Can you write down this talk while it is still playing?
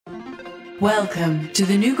Welcome to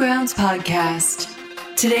the Newgrounds Podcast.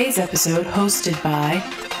 Today's episode hosted by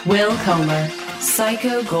Will Comer,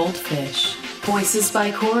 Psycho Goldfish, voices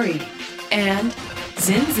by Corey, and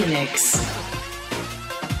Zinzanix.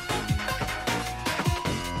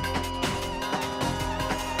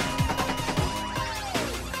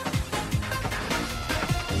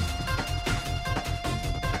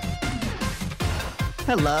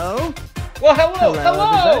 Hello. Well, hello,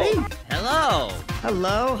 everybody. Hello.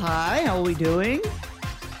 Hello, hi, how are we doing?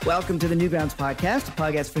 Welcome to the Newgrounds Podcast, a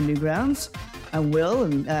podcast for Newgrounds. I'm Will,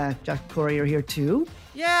 and Josh and Corey are here too.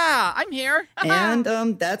 Yeah, I'm here.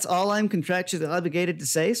 And that's all I'm contractually obligated to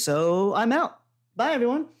say, so I'm out. Bye,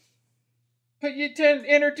 everyone. But you didn't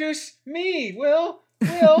introduce me, Will.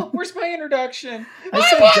 Will, where's my introduction? I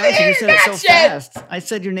said, Josh, you said it so fast. I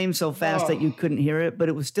said your name so fast that you couldn't hear it, but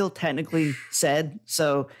it was still technically said,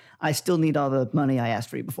 so I still need all the money I asked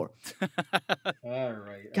for you before. All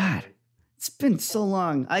right. God, it's been so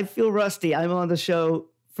long. I feel rusty. I'm on the show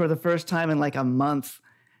for the first time in like a month,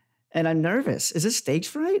 and I'm nervous. Is this stage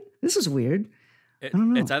fright? This is weird. I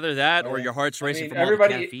don't know. It's either that or your heart's racing from all the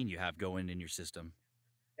caffeine you have going in your system.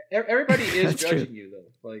 Everybody is That's judging true. you,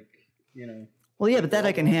 though. Like, you know. Well, yeah, but that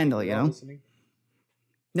I can handle, you know? Listening.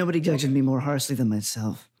 Nobody judges me more harshly than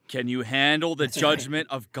myself. Can you handle the judgment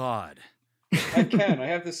of God? I can. I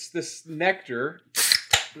have this nectar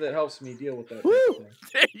that helps me deal with that. Woo! Type of thing.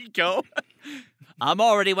 There you go. I'm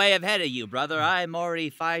already way ahead of you, brother. I'm already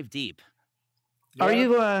 5 deep. Are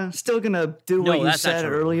you still going to do No, what you that's not said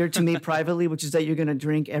true. earlier to me privately, which is that you're going to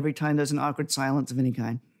drink every time there's an awkward silence of any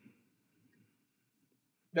kind?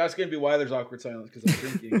 That's going to be why there's awkward silence, because I'm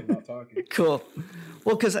drinking and not talking. Cool.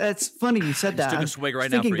 Well, because it's funny you said that. Took I a was swig right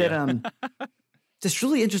now thinking for that, this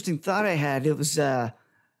really interesting thought I had, it was,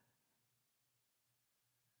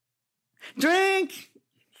 drink!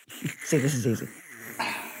 See, this is easy.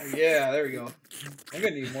 Yeah, there we go. I'm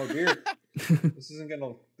going to need more beer. This isn't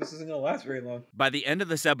gonna last very long. By the end of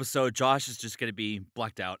this episode, Josh is just going to be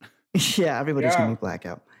blacked out. Yeah, everybody's going to be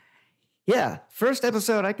blackout. Yeah, first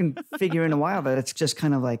episode I can figure in a while that it's just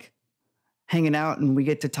kind of like hanging out and we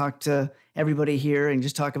get to talk to everybody here and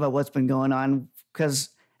just talk about what's been going on. Because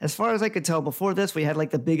as far as I could tell before this, we had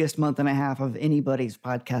like the biggest month and a half of anybody's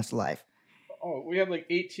podcast life. Oh, we had like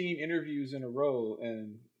 18 interviews in a row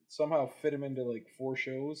and somehow fit them into like 4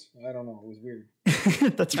 shows. I don't know. It was weird.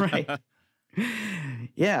 That's right.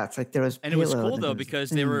 Yeah, it's like there was. And it was Halo, cool, then though, there was because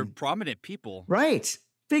thing. they were prominent people. Right.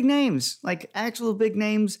 Big names, like actual big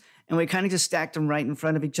names. And we kind of just stacked them right in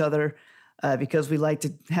front of each other because we like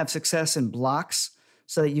to have success in blocks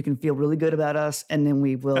so that you can feel really good about us. And then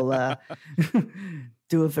we will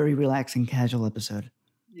do a very relaxing, casual episode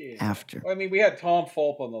after. I mean, we had Tom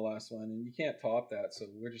Fulp on the last one, and you can't top that. So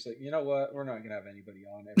we're just like, you know what? We're not going to have anybody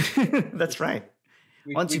on every That's right.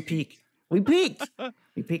 We you peak. We peaked.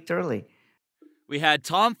 We peaked early. We had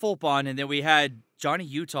Tom Fulp on, and then we had Johnny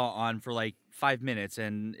Utah on for like 5 minutes,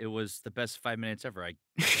 and it was the best 5 minutes ever, I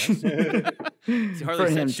guess. He For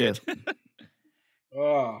hardly him, said too. shit.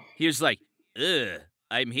 Oh, He was like, ugh,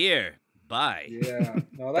 I'm here. Bye. yeah.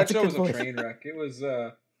 No, that That's a show good was a voice. train wreck. It was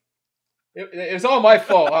it was all my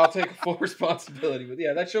fault. I'll take full responsibility. But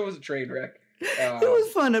yeah, that show was a train wreck. It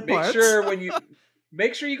was fun at Make parts.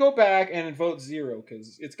 sure you go back and vote 0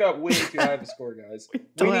 because it's got way too high of a score, guys.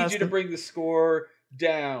 Don't We need ask you to them. bring the score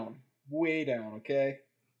down, way down. Okay.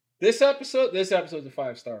 This episode's a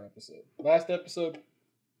 5-star episode. Last episode,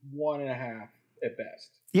 1.5 at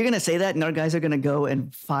best. You're going to say that, and our guys are going to go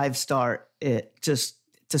and 5-star it just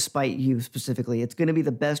to spite you specifically. It's going to be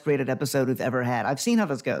the best rated episode we've ever had. I've seen how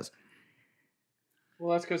this goes.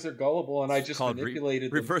 Well, that's because they're gullible, and I just called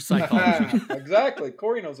manipulated them. reverse psychology. Exactly.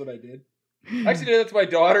 Corey knows what I did. I actually did that to my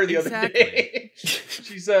daughter the other day.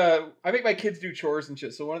 She's I make my kids do chores and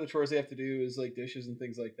shit. So one of the chores they have to do is like dishes and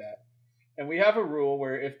things like that. And we have a rule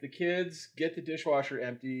where if the kids get the dishwasher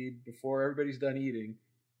emptied before everybody's done eating,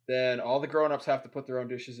 then all the grown-ups have to put their own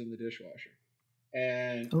dishes in the dishwasher.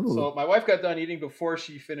 And Ooh. so my wife got done eating before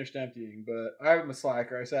she finished emptying, but I'm a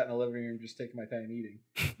slacker. I sat in the living room just taking my time eating.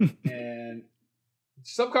 And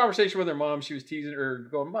some conversation with her mom, she was teasing her,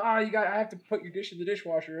 going, "Ma, I have to put your dish in the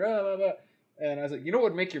dishwasher." Blah, blah, blah. And I was like, you know what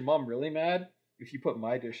would make your mom really mad? If you put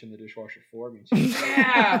my dish in the dishwasher for me. And she's like,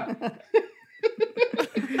 yeah!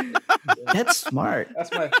 That's smart.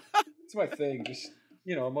 That's my thing. Just,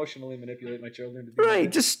 emotionally manipulate my children to do Right.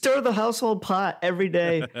 that. Just stir the household pot every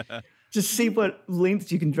day. Just see what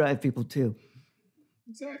lengths you can drive people to.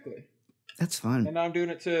 Exactly. That's fun. And now I'm doing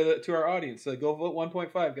it to our audience. So go vote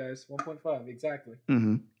 1.5, guys. 1.5, exactly.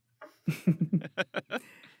 Mm-hmm.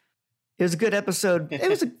 It was a good episode. It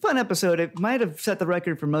was a fun episode. It might have set the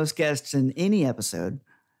record for most guests in any episode.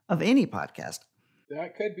 of any podcast.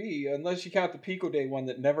 That could be, unless you count the Pico Day one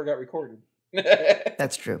that never got recorded.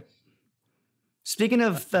 That's true. Speaking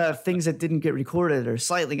of things that didn't get recorded or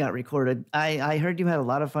slightly got recorded, I heard you had a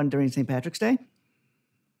lot of fun during St. Patrick's Day.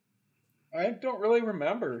 I don't really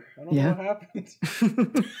remember. I don't know what happened.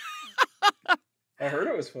 I heard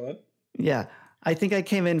it was fun. Yeah. I think I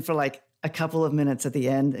came in for like a couple of minutes at the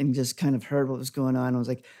end and just kind of heard what was going on. I was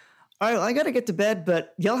like, all right, well, I got to get to bed,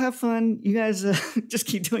 but y'all have fun. You guys just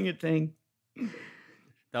keep doing your thing.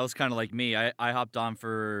 That was kind of like me. I hopped on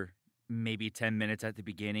for maybe 10 minutes at the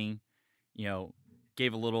beginning,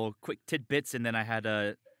 gave a little quick tidbits, and then I had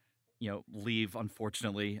to, leave,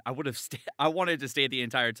 unfortunately. I wanted to stay the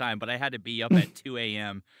entire time, but I had to be up at 2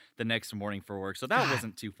 a.m. the next morning for work, so that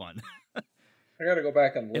wasn't too fun. I got to go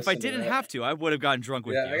back and listen. If I didn't have to, I would have gotten drunk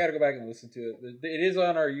with you. Yeah, I got to go back and listen to it. It is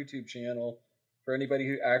on our YouTube channel for anybody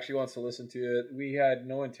who actually wants to listen to it. We had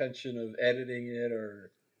no intention of editing it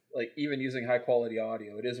or like even using high quality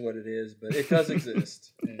audio. It is what it is, but it does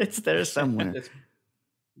exist. It's there somewhere.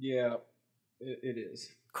 It is.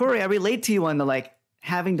 Corey, I relate to you on the like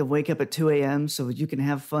having to wake up at 2 a.m. so you can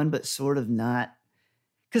have fun, but sort of not.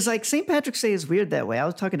 Because like St. Patrick's Day is weird that way. I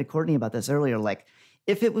was talking to Courtney about this earlier. Like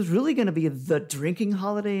if it was really going to be the drinking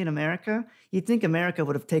holiday in America, you'd think America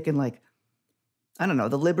would have taken like, I don't know,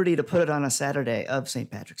 the liberty to put it on a Saturday of St.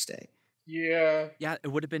 Patrick's Day. Yeah. Yeah, it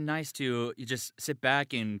would have been nice to you just sit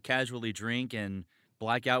back and casually drink and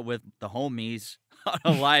black out with the homies on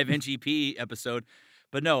a live NGP episode.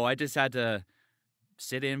 But no, I just had to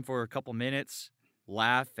sit in for a couple minutes,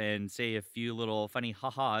 laugh, and say a few little funny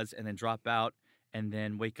ha-has, and then drop out, and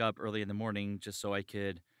then wake up early in the morning just so I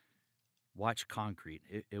could watch Concrete.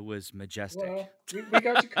 It was majestic. Well, we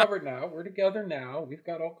got you covered now. We're together now. We've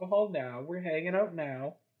got alcohol now. We're hanging out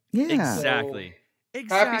now. Yeah. Exactly. So,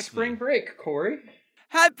 happy spring break, Corey.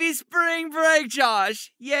 Happy spring break,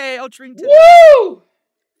 Josh. Yay, I'll drink to Woo!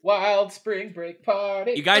 Wild spring break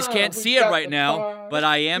party. You guys can't see it right now, but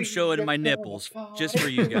I am showing my nipples just for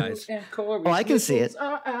you guys. Oh, I can see it.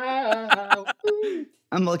 I'm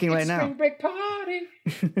looking right now. Spring break party.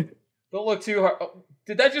 Don't look too hard. Oh,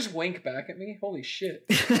 did that just wink back at me? Holy shit.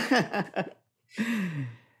 I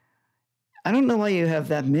don't know why you have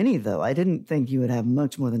that many, though. I didn't think you would have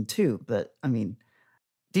much more than 2, but I mean,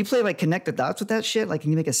 do you play like connect the dots with that shit? Like, can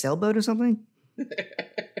you make a sailboat or something?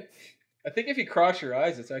 I think if you cross your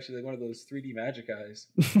eyes, it's actually like one of those 3D magic eyes.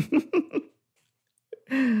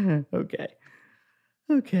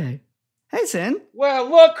 Okay. Hey, Sin. Well,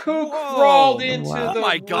 look who crawled into the Oh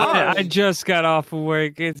my God. I just got off of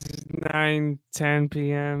work. It's 9:10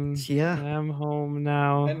 p.m. Yeah. I'm home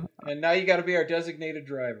now. And now you got to be our designated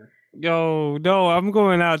driver. Yo, no, I'm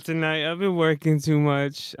going out tonight. I've been working too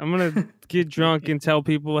much. I'm going to get drunk and tell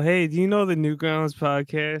people, hey, do you know the Newgrounds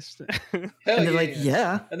podcast? Hell And they're like,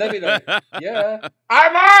 yeah. And they'd be like, yeah.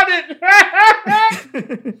 I'm on it!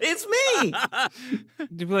 It's me.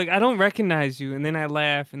 They'd be like, I don't recognize you. And then I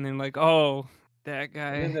laugh and then like, oh, that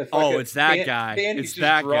guy. Oh, it's that guy. It's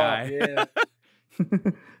that guy. Yeah.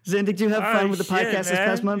 Zin, did you have fun with the podcast this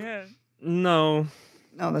past month? Yeah. No.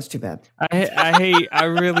 Oh, that's too bad. I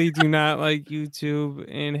really do not like YouTube,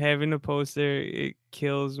 and having to post there, it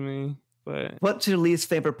kills me. But what's your least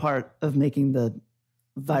favorite part of making the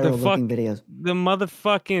viral looking videos? The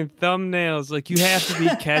motherfucking thumbnails. Like, you have to be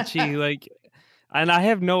catchy. Like, and I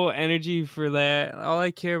have no energy for that. All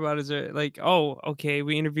I care about is like, oh, okay,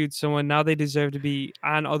 we interviewed someone. Now they deserve to be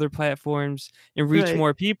on other platforms and reach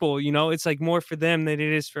more people. It's like more for them than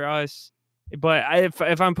it is for us. But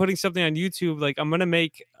if I'm putting something on YouTube, like I'm gonna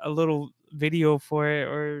make a little video for it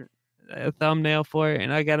or a thumbnail for it,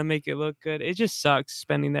 and I gotta make it look good. It just sucks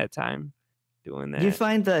spending that time doing that. You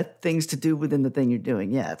find the things to do within the thing you're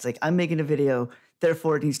doing. Yeah, it's like I'm making a video,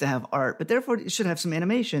 therefore it needs to have art, but therefore it should have some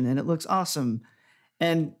animation and it looks awesome.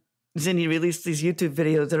 And then you release these YouTube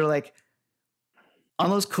videos that are like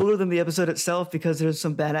almost cooler than the episode itself because there's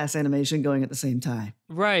some badass animation going at the same time.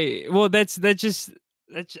 Right. Well, that's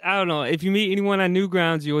I don't know. If you meet anyone on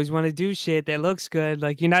Newgrounds, you always want to do shit that looks good.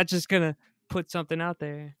 Like, you're not just gonna put something out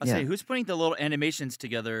there. I'll say, who's putting the little animations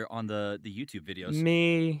together on the YouTube videos?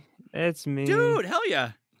 Me. That's me. Dude, hell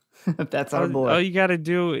yeah. That's our boy. All you gotta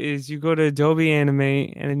do is you go to Adobe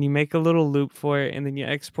Animate and then you make a little loop for it and then you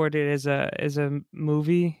export it as a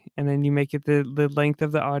movie and then you make it the length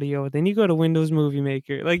of the audio. Then you go to Windows Movie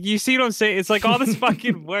Maker. Like, you see what I'm saying? It's like all this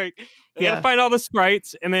fucking work. You gotta find all the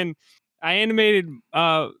sprites, and then I animated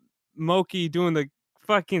Moki doing the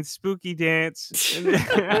fucking spooky dance.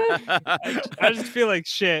 I just feel like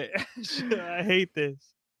shit. I hate this.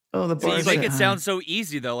 Oh, the you make it sound so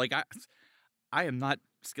easy though. Like I am not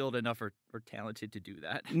skilled enough or talented to do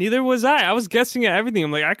that. Neither was I. I was guessing at everything.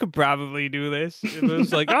 I'm like, I could probably do this. It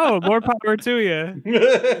was like, oh, more power to you.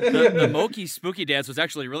 The Moki spooky dance was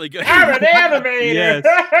actually really good. I'm an animator.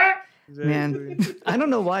 Yes. Man, I don't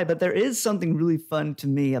know why, but there is something really fun to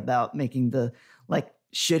me about making the like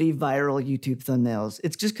shitty viral YouTube thumbnails.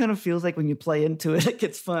 It just kind of feels like when you play into it, it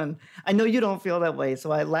gets fun. I know you don't feel that way,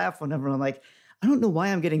 so I laugh whenever I'm like, I don't know why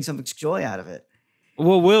I'm getting so much joy out of it.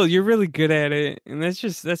 Well, Will, you're really good at it, and that's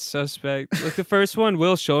suspect. Like the first one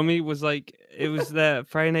Will showed me was like it was that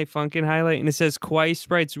Friday Night Funkin' highlight, and it says Kawaii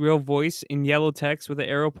Sprite's real voice in yellow text with an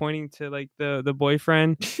arrow pointing to like the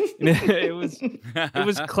boyfriend. And it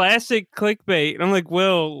was classic clickbait. And I'm like,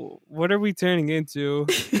 Will, what are we turning into?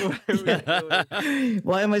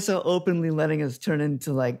 Why am I so openly letting us turn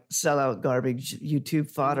into like sellout garbage YouTube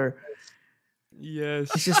fodder?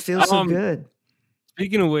 Yes, it just feels so good.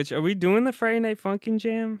 Speaking of which, are we doing the Friday Night Funkin'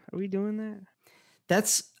 Jam? Are we doing that?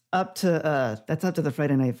 That's up to the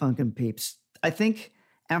Friday Night Funkin' peeps. I think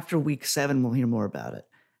after week 7 we'll hear more about it.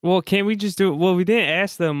 Well, can't we just do it? Well, we didn't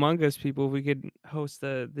ask the Among Us people if we could host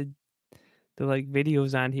the like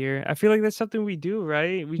videos on here. I feel like that's something we do,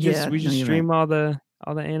 right? We just stream all the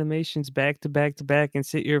animations back to back to back and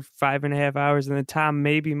sit here 5.5 hours, and then Tom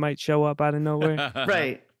maybe might show up out of nowhere.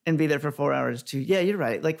 Right. And be there for 4 hours too. Yeah, you're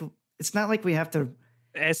right. Like it's not like we have to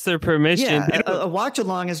ask their permission. Yeah, a watch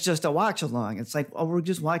along is just a watch along. It's like, oh, we're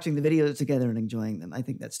just watching the videos together and enjoying them. I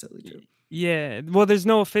think that's totally true. Yeah. Well, there's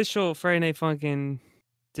no official Friday Night Funkin'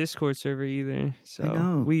 Discord server either.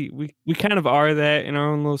 So we kind of are that in our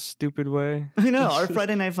own little stupid way. I know. Our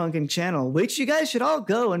Friday Night Funkin' channel, which you guys should all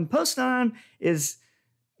go and post on, is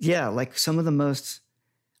like some of the most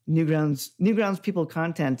Newgrounds people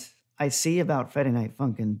content I see about Friday Night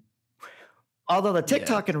Funkin'. Although the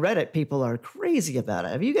TikTok and Reddit people are crazy about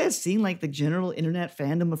it. Have you guys seen like the general internet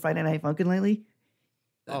fandom of Friday Night Funkin' lately?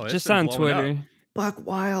 Oh, just on Twitter. Buck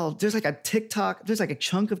wild. There's like a TikTok. There's like a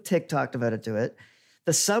chunk of TikTok devoted to it.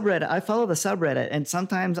 The subreddit. I follow the subreddit, and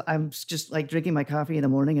sometimes I'm just like drinking my coffee in the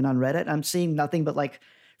morning, and on Reddit, I'm seeing nothing but like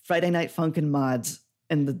Friday Night Funkin' mods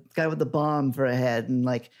and the guy with the bomb for a head, and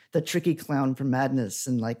like the tricky clown for madness,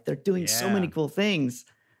 and like they're doing so many cool things.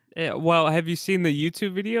 Yeah, well, have you seen the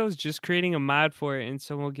YouTube videos? Just creating a mod for it, and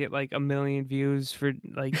someone will get like 1 million views for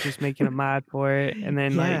like just making a mod for it, and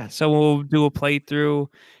then like someone will do a playthrough,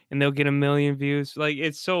 and they'll get 1 million views. Like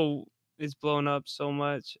it's blown up so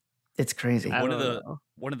much. It's crazy. One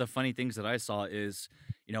of the funny things that I saw is,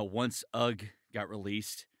 once UGG got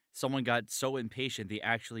released, someone got so impatient they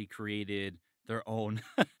actually created their own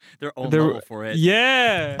level for it.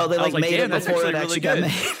 Yeah. Oh, they like made it before it actually got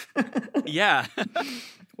made. Yeah.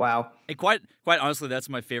 Wow. And quite honestly, that's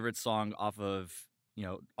my favorite song off of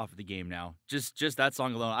the game now. Just that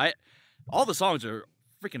song alone. All the songs are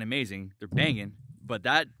freaking amazing. They're banging, but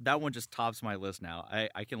that one just tops my list now.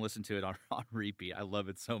 I can listen to it on repeat. I love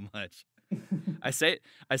it so much. I say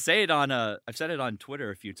it on I've said it on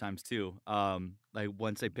Twitter a few times too. Like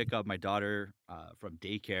once I pick up my daughter from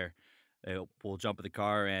daycare, we'll jump in the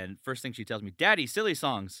car, and first thing she tells me, "Daddy, silly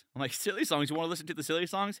songs." I'm like, "Silly songs? You want to listen to the silly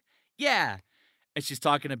songs?" Yeah. And she's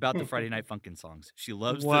talking about the Friday Night Funkin' songs. She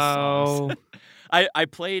loves the songs. I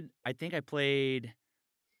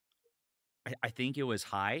think it was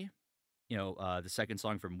High, the second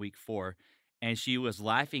song from week 4, and she was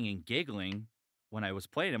laughing and giggling when I was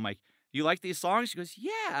playing. I'm like, "You like these songs?" She goes,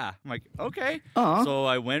 "Yeah." I'm like, "Okay." Aww. So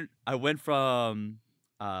I went from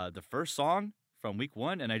the first song from week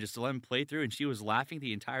 1, and I just let him play through, and she was laughing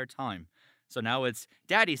the entire time. So now it's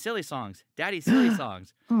Daddy, silly songs. Daddy, silly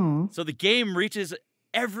songs. So the game reaches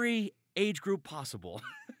every age group possible.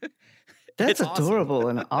 That's adorable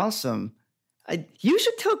and awesome. You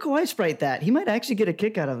should tell Kawaii Sprite that. He might actually get a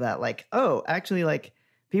kick out of that. Like, oh, actually, like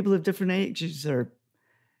people of different ages are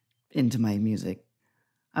into my music.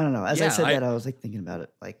 I don't know. As I said that, I was like thinking about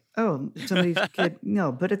it. Like, oh, somebody's kid.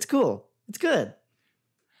 No, but it's cool. It's good.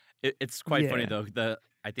 It's quite funny though.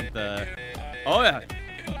 Oh yeah.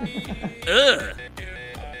 Ugh.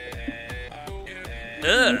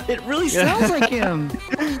 It really sounds like him.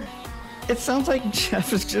 It sounds like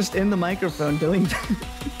Jeff is just in the microphone doing that.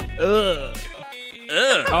 Ugh.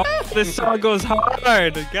 Oh, this song goes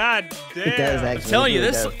hard. God damn. It does actually. I'm telling you,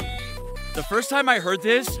 the first time I heard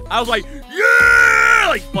this, I was like, yeah!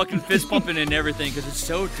 Like fucking fist pumping and everything because it's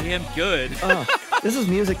so damn good. Oh, this is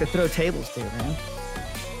music to throw tables to, man.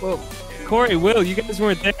 Well, Corey, Will, you guys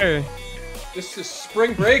weren't there. This is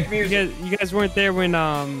spring break music. You guys weren't there when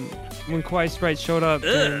Kawaii Sprite showed up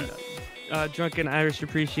during Drunken Irish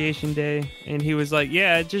Appreciation Day, and he was like,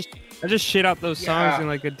 "Yeah, I just shit out those songs in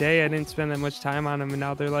like a day. I didn't spend that much time on them, and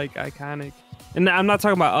now they're like iconic." And I'm not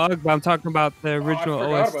talking about UGG, but I'm talking about the original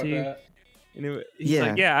I forgot OST. about that. And he's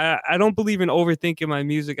like, I don't believe in overthinking my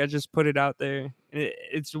music. I just put it out there. And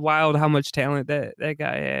it's wild how much talent that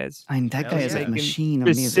guy has. I mean, that guy is yeah. a machine of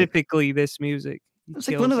music. Specifically this music. It was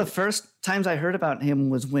like one of the first times I heard about him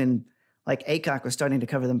was when like ACOC was starting to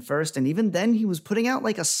cover them first. And even then he was putting out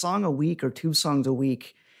like a song a week or 2 songs a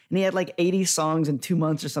week. And he had like 80 songs in 2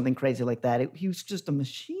 months or something crazy like that. He was just a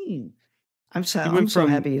machine. I'm so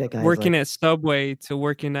happy that guy working at Subway to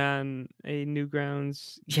working on a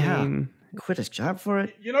Newgrounds game. Quit his job for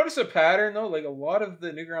it. You notice a pattern though? Like a lot of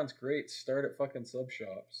the Newgrounds greats start at fucking sub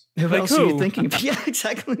shops. Who else are you thinking? Yeah,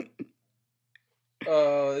 exactly.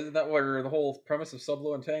 Isn't that where the whole premise of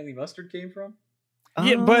Sublo and Tangy Mustard came from?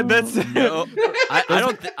 Yeah, but that's no. I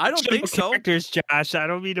don't think so. Characters, Josh. I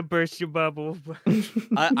don't mean to burst your bubble.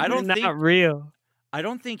 I don't think not real. I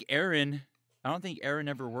don't think Aaron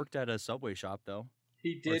ever worked at a Subway shop though.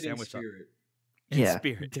 He did in spirit. In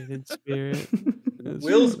spirit. He did in spirit.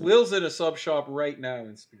 Will's in a sub shop right now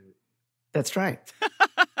in spirit. That's right.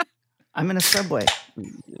 I'm in a Subway.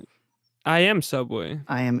 I am Subway.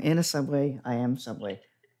 I am in a Subway. I am Subway.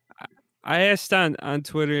 I asked on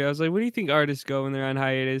Twitter, I was like, what do you think artists go when they're on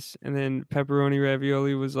hiatus? And then Pepperoni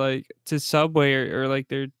Ravioli was like, to Subway or like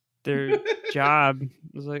their job. I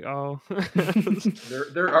was like, oh.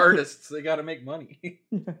 They're artists. They got to make money.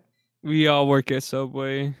 We all work at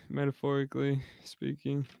Subway, metaphorically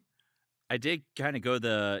speaking. I did kind of go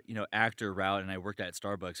the actor route, and I worked at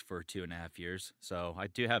Starbucks for 2.5 years, so I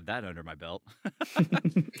do have that under my belt.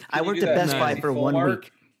 I worked at Best Buy for 1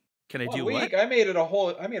 week. Can I do what? I made a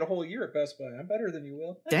whole year at Best Buy. I'm better than you,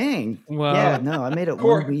 Will. Dang. Wow. Yeah, no, I made it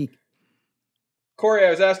 1 week. Corey, I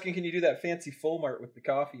was asking, can you do that fancy full mart with the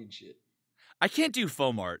coffee and shit? I can't do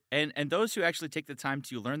Fomart, and those who actually take the time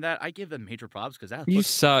to learn that, I give them major props because that you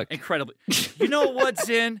suck incredibly. You know what,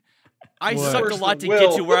 Zin? I What? sucked a lot to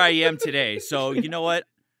get to where I am today. So you know what?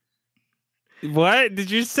 What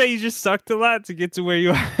did you say? You just sucked a lot to get to where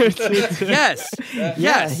you are. Yes, Yeah,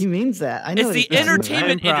 yes. he means that. I know. It's the he's not-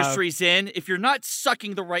 entertainment I'm proud. industry, Zin. If you're not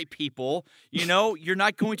sucking the right people, you're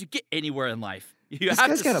not going to get anywhere in life. You This have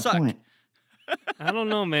guy's to got suck. a point. I don't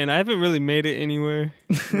know, man. I haven't really made it anywhere.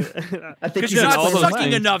 I think Because you you're did not all those sucking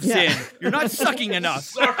lines. enough, Yeah. Zin. You're not sucking enough.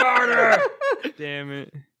 Suck harder! Damn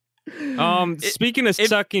it. Speaking of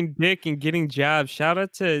sucking dick and getting jobs, shout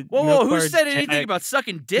out to Whoa, who Milk said Bar anything Jack. about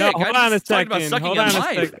sucking dick? No, hold I on a just talked about second. sucking Hold a on a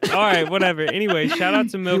life. second. All right, whatever. Anyway, shout out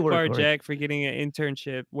to Milk work, Bar Corey. Jack for getting an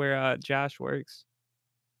internship where Josh works.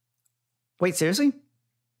 Wait, seriously?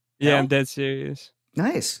 Yeah, No? I'm dead serious.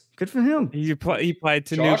 Nice. Good for him. He applied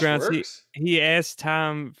to Josh Newgrounds. works? He asked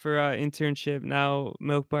Tom for an internship. Now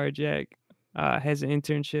Milk Bar Jack has an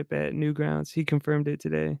internship at Newgrounds. He confirmed it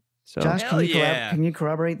today. So Josh, Hell yeah. can you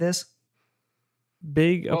corroborate this?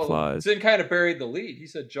 big Well, applause. Zin kind of buried the lead. He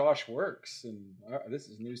said Josh works, and this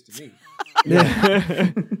is news to me.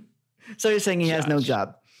 Yeah. So you're saying he has no Josh.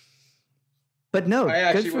 job? But no, I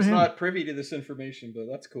actually good for was him. not privy to this information, but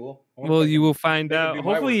that's cool. I wonder Well, if I you can- will find they can out. do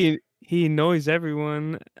my Hopefully, he annoys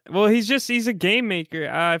everyone. Well, he's a game maker.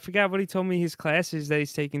 I forgot what he told me his classes that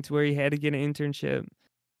he's taking to where he had to get an internship,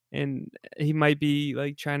 and he might be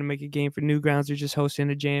like trying to make a game for Newgrounds or just hosting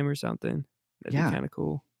a jam or something. That'd Yeah. be kind of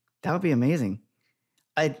cool. That would be amazing.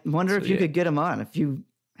 I wonder So, if you yeah. could get him on. If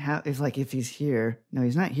he's here. No,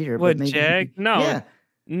 he's not here. What, but maybe Jack? No. Yeah.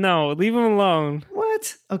 No, leave him alone.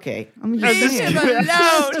 What? Okay. I'm Leave just saying. him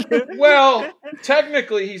alone. Well,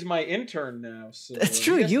 technically, he's my intern now. So That's he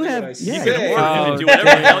true. has to You do what have- I yeah. say. You can order him to do whatever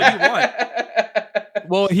the hell you want.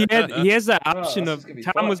 Well, he has the option this of is gonna be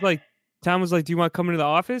Tom fun. was like, do you want to come into the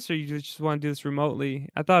office or you just want to do this remotely?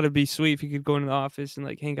 I thought it'd be sweet if you could go into the office and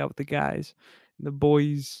like hang out with the guys, the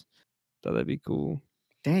boys. Thought that'd be cool.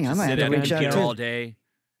 Dang, I Just might have sit to at a reach out computer too. all day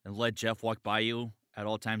and let Jeff walk by you at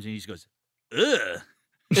all times, and he just goes, "Ugh."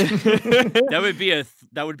 That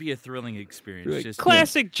would be a thrilling experience. Like, Just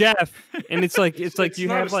classic Jeff, and it's like It's you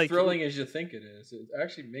not have as like thrilling as you think it is. It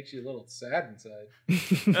actually makes you a little sad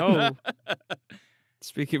inside. oh.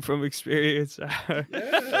 Speaking from experience, Yeah.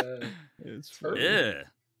 it's Hurt. funny. Ugh.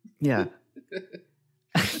 Yeah.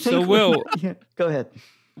 So, Will- Yeah, go ahead.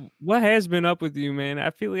 What has been up with you, man? I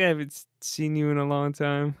feel like I haven't seen you in a long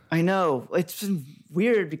time. I know it's been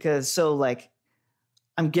weird because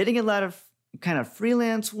I'm getting a lot of kind of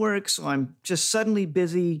freelance work, so I'm just suddenly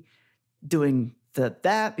busy doing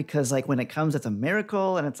that because like when it comes, it's a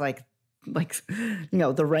miracle, and it's like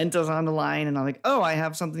the rent is on the line, and I'm like, oh, I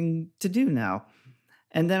have something to do now,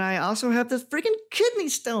 and then I also have this freaking kidney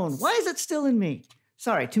stone. Why is it still in me?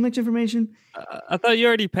 Sorry, too much information. I thought you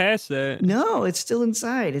already passed that. No, it's still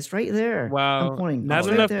inside. It's right there. Wow, I'm pointing. not It's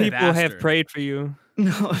right enough there. people have Bastard. prayed for you.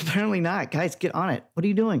 No, apparently not. Guys, get on it. What are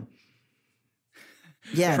you doing?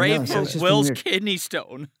 Yeah, Pray no, so for it's just been Will's weird. kidney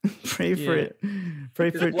stone. Pray for it. Pray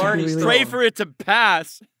for it to Blarney be Stone. Pray released. for it to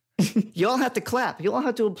pass. You all have to clap. You all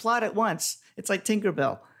have to applaud at once. It's like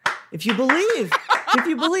Tinkerbell. If you believe,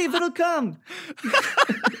 it'll come.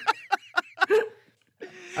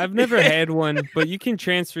 I've never had one, but you can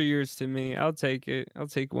transfer yours to me. I'll take it. I'll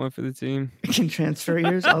take one for the team. You can transfer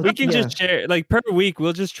yours. We can just share, like, per week.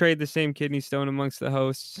 We'll just trade the same kidney stone amongst the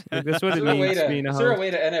hosts. Like, that's what Is it there a way means to, being a is there a host.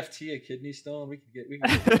 way to NFT a kidney stone? We can get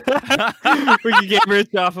We can get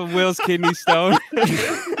rich off of Will's kidney stone.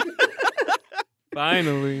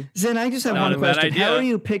 Finally. Zen, I just have Not one a bad question. How idea. are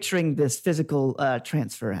you picturing this physical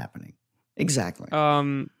transfer happening? Exactly.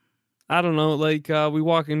 I don't know. Like, we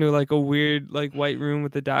walk into like a weird like white room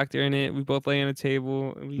with the doctor in it. We both lay on a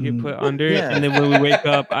table and we get put under it. Yeah. And then when we wake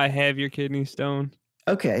up, I have your kidney stone.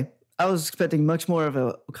 Okay. I was expecting much more of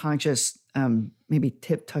a conscious, maybe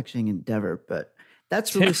tip-touching endeavor, but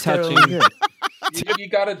that's really Tip-touching. sterile good. you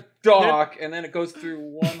got a dock, and then it goes through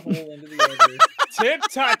one hole into the other. Tip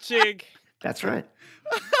touching. That's right.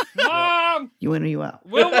 Mom! You in or you out?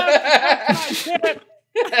 Will wants to touch my tip.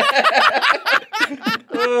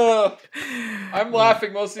 Ugh. I'm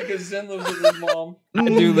laughing mostly because Zen lives with his mom. I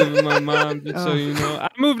do live with my mom, just so Oh. you know. I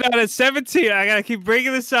moved out at 17. I gotta keep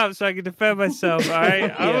bringing this up so I can defend myself, all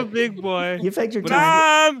right? I'm Yeah. a big boy. You've had your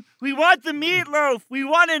time. Mom, we want the meatloaf. We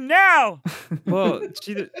want it now. Well,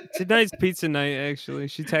 tonight's pizza night, actually.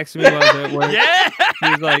 She texted me while I was at work. Yeah.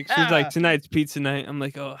 She was like, tonight's pizza night. I'm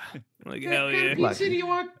like, oh, I'm like, hell yeah. Pizza, do you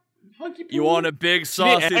want hunky You want a big She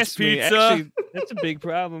didn't sausage ask me. pizza? Actually, that's a big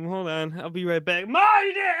problem. Hold on. I'll be right back. Mom,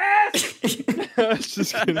 you didn't ask! I was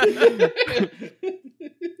just kidding.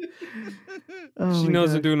 Oh She my knows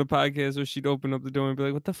I'm God. doing a podcast, so she'd open up the door and be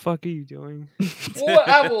like, what the fuck are you doing? Boy,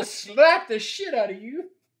 I will slap the shit out of you.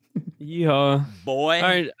 Yeehaw. Boy. All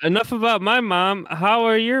right, enough about my mom. How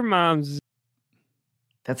are your moms?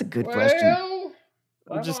 That's a good question. Well,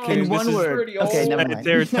 I'm my just mom kidding. In is one This is word. pretty Okay, old. never Bad mind.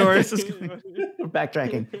 territory. This is- We're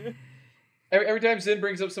backtracking. Every time Zen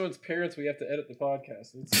brings up someone's parents, we have to edit the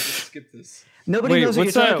podcast. Let's skip this. Nobody Wait, knows what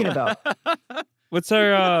what's you're that? talking about. What's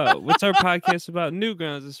our podcast about?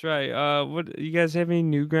 Newgrounds, that's right. What you guys have any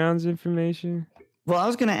Newgrounds information? Well, I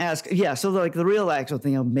was going to ask, yeah, so like the real actual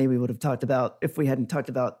thing I maybe would have talked about if we hadn't talked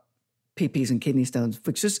about PPs and kidney stones,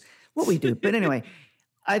 which is what we do. But anyway,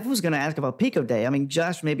 I was going to ask about Pico Day. I mean,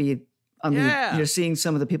 Josh, maybe Yeah. you're seeing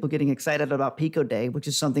some of the people getting excited about Pico Day, which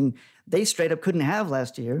is something they straight up couldn't have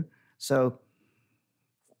last year. So,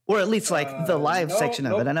 or at least like the live no, section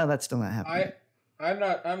of nope. it. I know that's still not happening.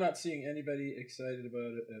 I'm not seeing anybody excited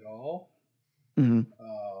about it at all. Mhm.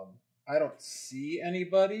 I don't see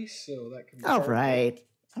anybody, so that can be All hard.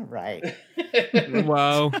 right.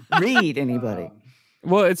 Wow. Read anybody.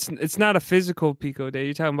 Well, it's not a physical Pico Day.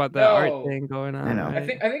 You're talking about the art No. thing going on. I know. right?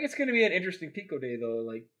 I think it's going to be an interesting Pico Day though.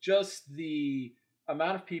 Like just the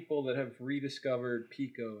amount of people that have rediscovered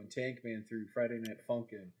Pico and Tankman through Friday Night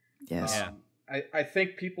Funkin'. Yes. Yeah. I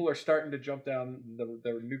think people are starting to jump down the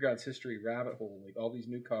Newgrounds history rabbit hole, like all these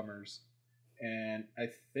newcomers, and I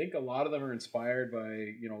think a lot of them are inspired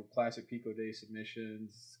by classic Pico Day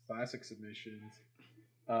submissions, classic submissions,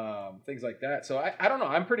 things like that. So I don't know.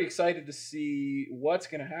 I'm pretty excited to see what's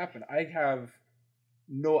going to happen. I have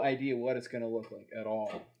no idea what it's going to look like at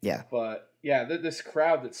all. Yeah. But yeah, this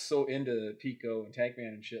crowd that's so into Pico and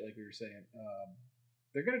Tankman and shit, like we were saying,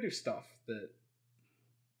 they're going to do stuff that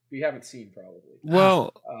we haven't seen probably.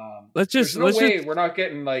 Well, let's There's just no way we're not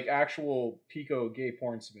getting like actual Pico gay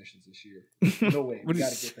porn submissions this year. No way. We What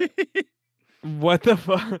gotta is- get that. what the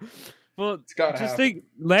fuck? Well, It's gotta just happen. think.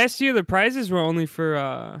 Last year the prizes were only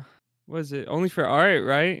for was it only for art,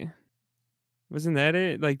 right? Wasn't that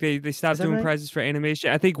it? Like they stopped that doing right? prizes for animation.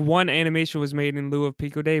 I think one animation was made in lieu of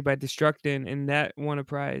Pico Day by Destructin, and that won a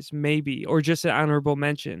prize, maybe, or just an honorable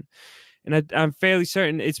mention. And I'm fairly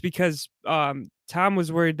certain it's because Tom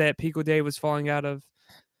was worried that Pico Day was falling out of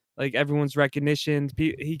like everyone's recognition.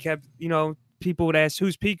 He kept, people would ask,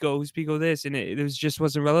 who's Pico this, and it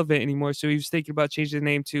wasn't relevant anymore. So he was thinking about changing the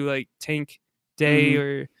name to like Tank Day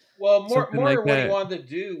or Well, more something like what he that. wanted to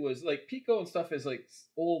do was like Pico and stuff is like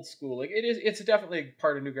old school. Like it's definitely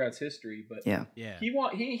part of Newgrounds history, but Yeah. Yeah.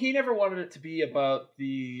 he never wanted it to be about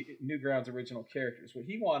the Newgrounds original characters. What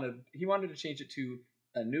he wanted to change it to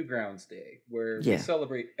a Newgrounds Day where Yeah. we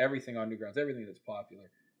celebrate everything on Newgrounds, everything that's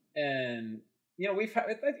popular. And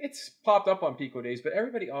it's popped up on Pico Days, but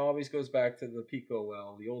everybody always goes back to the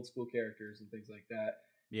Pico the old school characters and things like that.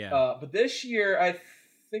 Yeah. But this year, I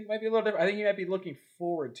think might be a little different. I think you might be looking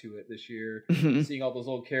forward to it this year, Mhm. seeing all those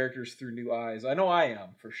old characters through new eyes. I know I am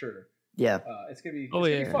for sure. Yeah. It's gonna be Oh, it's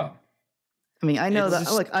gonna yeah. be fun. I mean, I know It's that.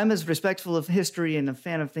 just- Look, I'm as respectful of history and a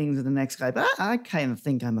fan of things as the next guy, but I kind of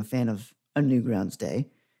think I'm a fan of a Newgrounds Day.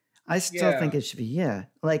 I still think it should be,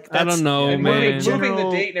 like I that's don't know, and more of a man. moving the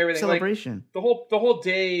general date and everything, like, celebration. the whole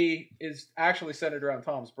day is actually centered around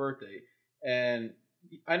Tom's birthday, and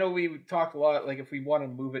I know we talked a lot. Like, if we want to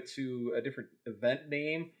move it to a different event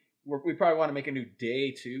name, we probably want to make a new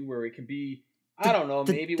day too, where it can be. I don't know,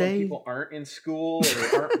 maybe when people aren't in school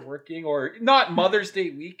or aren't working, or not Mother's Day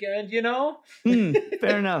weekend, you know?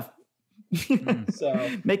 Fair enough. So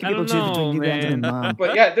making I people don't choose between know, Newgrounds and man. Mom.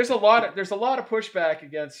 But yeah, there's a lot of pushback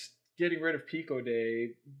against getting rid of Pico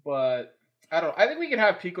Day, but I don't know. I think we can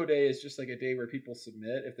have Pico Day as just like a day where people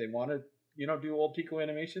submit if they want to, do old Pico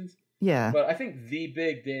animations. Yeah. But I think the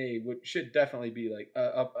big day should definitely be like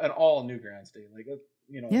an all Newgrounds Day. Like,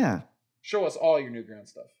 Yeah. show us all your Newgrounds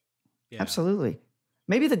stuff. Yeah. Absolutely.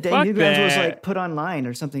 Maybe the day Fuck Newgrounds was that. like put online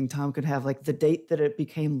or something. Tom could have like the date that it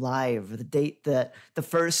became live, or the date that the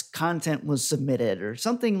first content was submitted, or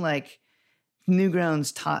something like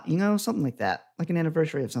Newgrounds taught, something like that, like an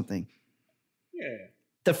anniversary of something. Yeah.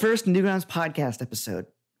 The first Newgrounds podcast episode.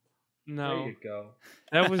 There No, you go.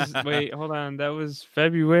 that was wait, hold on. That was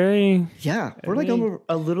February. Yeah, we're like a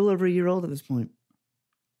little over a year old at this point.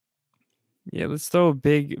 Yeah, let's throw a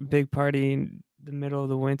big party in the middle of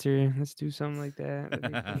the winter. Let's do something like that.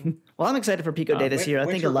 That'd be cool. Well, I'm excited for Pico Day this year. I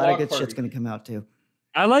think a winter lot of block good shit's party. going to come out too.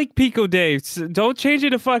 I like Pico Day. Don't change it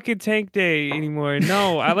to fucking Tank Day anymore.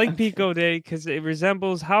 No, I like Pico Day because it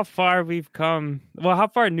resembles how far we've come. Well, how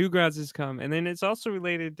far Newgrounds has come, and then it's also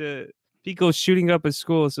related to Pico shooting up a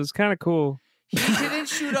school, so it's kind of cool. He didn't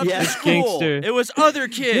shoot up Yeah. the school. Gangster. It was other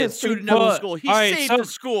kids shooting up the Well, school. He all right, saved so- the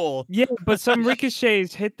school. Yeah, but some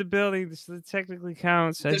ricochets hit the building, so that technically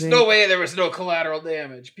counts. I There's think. no way there was no collateral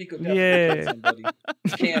damage. Pico definitely Yeah. killed somebody.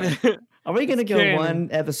 Cannon. Are we going to It's go canon. one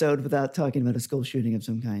episode without talking about a school shooting of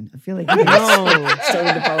some kind? I feel like No. we're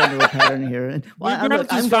starting to fall into a pattern here. And, Newgrounds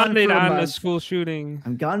look, was gone founded for a on a month. school shooting.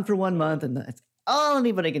 I'm gone for 1 month, and that's all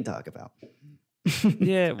anybody can talk about.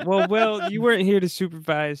 Yeah, well, you weren't here to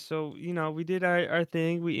supervise, so we did our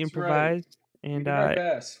thing. We That's right. improvised, We and did our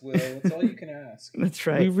best, Will. That's all you can ask. That's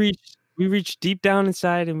we right. reached deep down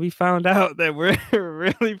inside, and we found out that we're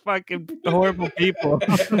really fucking horrible people.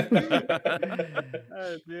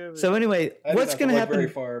 So anyway, I what's going didn't to have to look very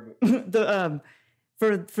happen? far, but The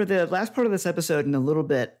for the last part of this episode, in a little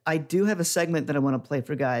bit, I do have a segment that I want to play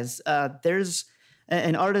for guys. There's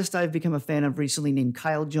an artist I've become a fan of recently named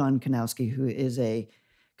Kyle John Kanowski, who is a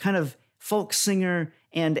kind of folk singer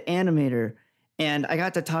and animator. And I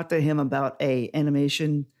got to talk to him about a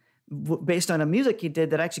animation based on a music he did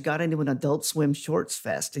that actually got into an Adult Swim Shorts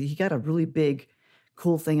Fest. He got a really big,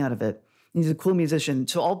 cool thing out of it. He's a cool musician,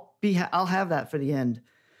 so I'll have that for the end.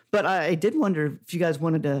 But I did wonder if you guys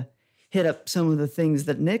wanted to hit up some of the things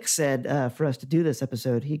that Nick said for us to do this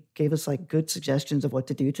episode. He gave us like good suggestions of what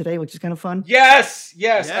to do today, which is kind of fun. yes.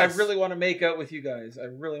 Yes. I really want to make out with you guys. I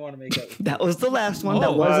really want to make out with you. That was the last one. Oh,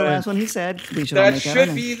 that was the nice. last one he said. We should all That make out should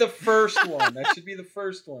on be the first one. That should be the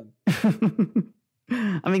first one. it.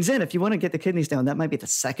 I mean, Zen, if you want to get the kidney stone, that might be the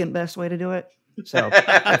second best way to do it. So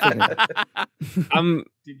I figured I'm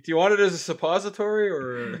Do you want it as a suppository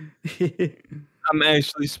or? it. I'm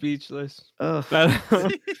actually speechless. Ugh.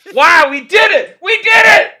 Wow, we did it! We did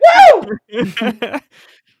it! Woo!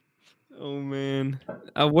 Oh man,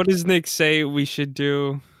 what does Nick say we should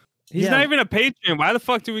do? He's Yeah. not even a patron. Why the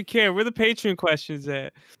fuck do we care? Where the patron questions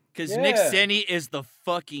at? Because Nick Yeah. Senny is the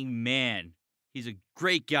fucking man. He's a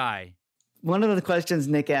great guy. One of the questions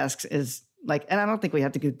Nick asks is like, and I don't think we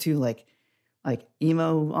have to go too like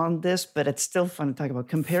emo on this, but it's still fun to talk about.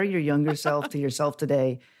 Compare your younger self to yourself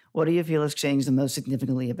today. What do you feel has changed the most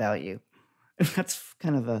significantly about you? That's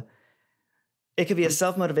kind of it could be a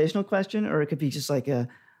self-motivational question, or it could be just like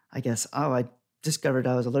I guess, I discovered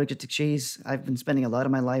I was allergic to cheese. I've been spending a lot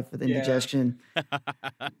of my life with indigestion.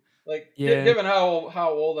 Like, Yeah. given how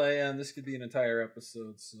old I am, this could be an entire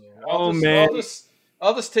episode. So Man.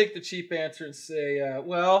 I'll just take the cheap answer and say,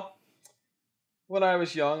 well, when I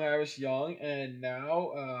was young, and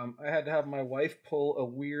now I had to have my wife pull a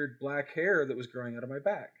weird black hair that was growing out of my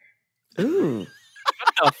back. Ooh.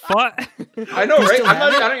 The fuck? I know, You right? still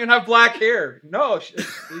have it? I don't even have black hair. No,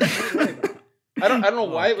 I don't know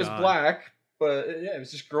why it was God. black, but yeah, it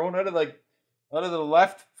was just growing out of the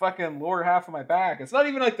left fucking lower half of my back. It's not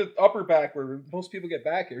even like the upper back where most people get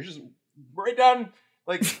back hair. It's just right down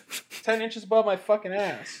like 10 inches above my fucking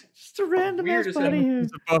ass. Just a random Weird ass as body hell. hair.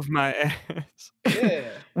 It's above my ass. Yeah.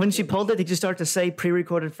 When she pulled it, did you start to say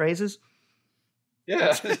pre-recorded phrases?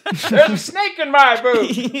 Yeah. There's a snake in my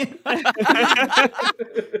boot.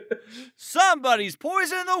 Somebody's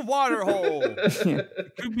poisoned the water hole.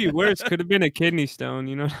 Could be worse. Could have been a kidney stone.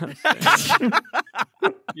 You know what I'm saying?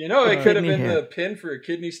 You know, it could have been Kidney the pin for a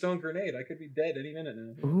kidney stone grenade. I could be dead any minute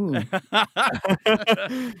now. Ooh.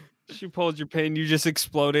 She pulled your pin. You just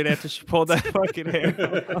exploded after she pulled that fucking hair.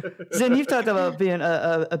 Zen, you've talked about being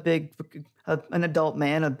an adult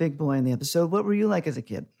man, a big boy in the episode. What were you like as a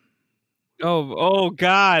kid? Oh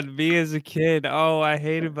God, me as a kid. Oh, I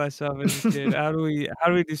hated myself as a kid. How do we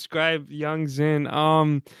describe young Zen?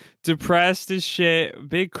 Depressed as shit,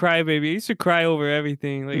 big crybaby. I used to cry over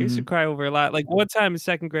everything. Like I used to cry over a lot. Like one time in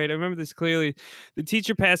second grade, I remember this clearly. The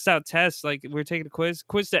teacher passed out tests. Like we were taking a quiz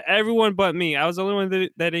to everyone but me. I was the only one that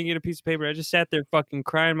didn't get a piece of paper. I just sat there fucking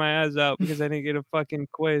crying my eyes out because I didn't get a fucking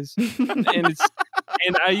quiz. And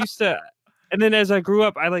I used to, and then as I grew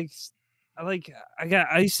up, I used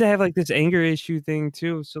to have like this anger issue thing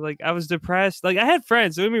too. So like I was depressed. Like I had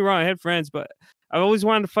friends, don't get me wrong, I had friends, but I always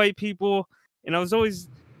wanted to fight people and I was always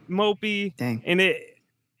mopey. Dang. And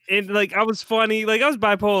like I was funny, like I was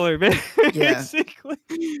bipolar, basically.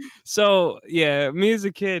 So yeah, me as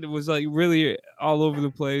a kid was like really all over the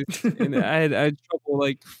place. And I had trouble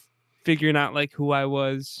like figuring out like who I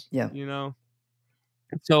was. Yeah. You know.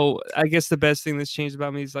 So I guess the best thing that's changed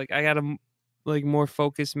about me is like I got a like more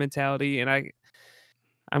focused mentality and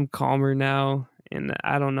I'm calmer now and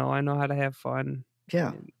I don't know. I know how to have fun.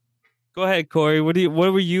 Yeah. Go ahead, Corey. What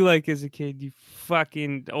were you like as a kid? You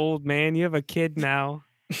fucking old man. You have a kid now.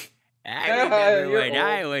 I remember when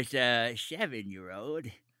I was a 7-year-old.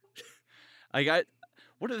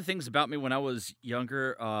 One of the things about me when I was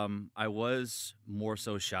younger, I was more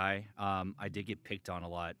so shy. I did get picked on a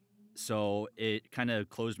lot. So it kind of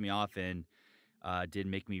closed me off and did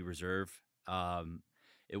make me reserved.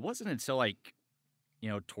 It wasn't until like,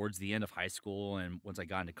 towards the end of high school and once I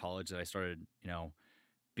got into college that I started,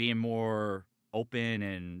 being more open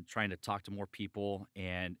and trying to talk to more people,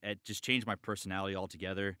 and it just changed my personality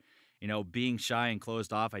altogether. Being shy and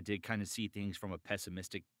closed off, I did kind of see things from a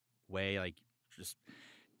pessimistic way, like just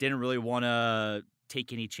didn't really want to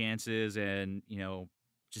take any chances and,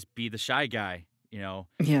 just be the shy guy, Yeah.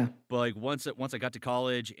 But like once I got to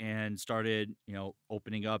college and started,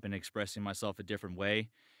 opening up and expressing myself a different way,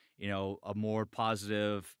 a more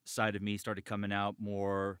positive side of me started coming out,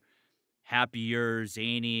 more happier,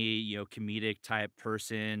 zany, comedic type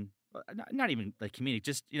person. Not even like comedic,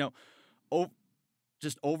 just,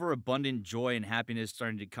 just overabundant joy and happiness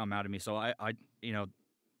starting to come out of me. So I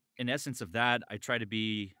in essence of that, I try to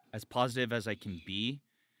be as positive as I can be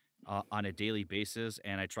on a daily basis.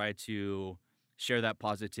 And I try to share that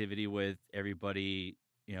positivity with everybody,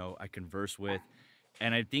 I converse with.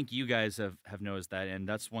 And I think you guys have noticed that. And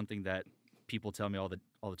that's one thing that people tell me all the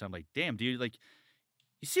time. Like, damn, dude, like,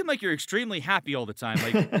 you seem like you're extremely happy all the time.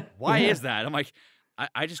 Like, why is that? I'm like,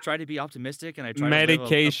 I just try to be optimistic and I try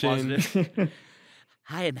medication. to live a positive.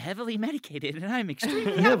 I am heavily medicated and I'm extremely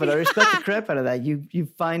happy. Yeah, but I respect the crap out of that. You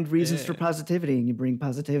find reasons for positivity and you bring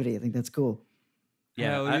positivity. I think that's cool.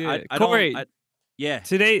 Yeah, I Corey. Yeah.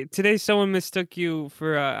 Today someone mistook you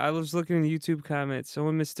for I was looking in the YouTube comments.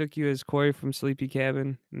 Someone mistook you as Corey from Sleepy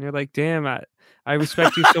Cabin. And they're like, "Damn, I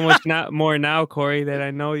respect you so much more now, Corey, that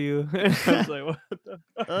I know you." I was like, "What the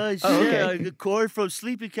fuck?" Okay. Corey from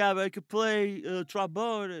Sleepy Cabin. I could play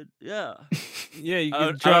trombone and yeah. Yeah, you I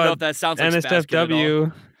can don't know if that sounds like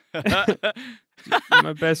NSFW.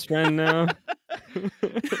 My best friend now.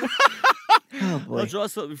 Oh boy. I'll draw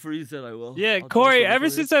something for you, then I will. Yeah, Corey, ever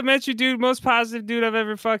since I met you, dude, most positive dude I've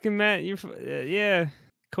ever fucking met. Yeah.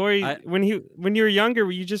 Corey, when you were younger,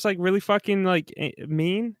 were you just like really fucking like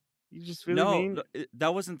mean? You just really mean? No,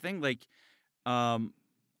 that wasn't the thing. Like,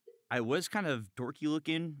 I was kind of dorky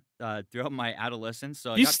looking throughout my adolescence.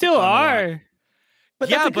 So you still are.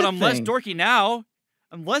 But I'm less dorky now.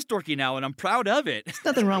 I'm less dorky now, and I'm proud of it. There's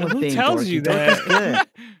nothing wrong with Who being tells dorky. you Dorky's that?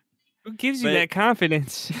 good. Who gives you that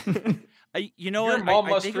confidence? You know Your what? mom I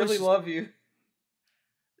must think really love you.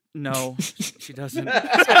 No, she doesn't. No, we're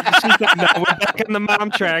back on the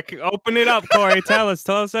mom track. Open it up, Corey. Tell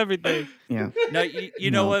us everything. Yeah. No,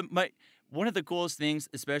 you know what? One of the coolest things,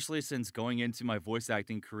 especially since going into my voice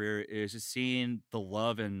acting career, is just seeing the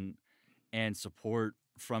love and support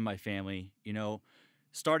from my family.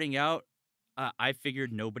 Starting out, I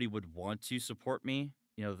figured nobody would want to support me.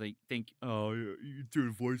 They think, oh, you're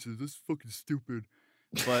doing voices. That's fucking stupid.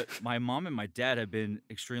 But my mom and my dad have been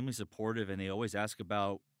extremely supportive, and they always ask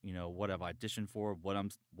about, what I've auditioned for, what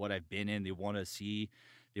I've been in. They want to see,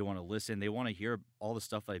 they want to listen, they want to hear all the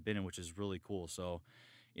stuff that I've been in, which is really cool. So,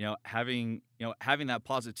 having that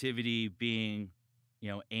positivity being,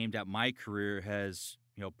 aimed at my career has,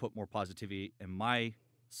 put more positivity in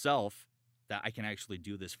myself that I can actually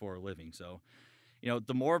do this for a living. So,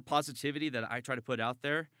 the more positivity that I try to put out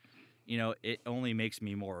there, it only makes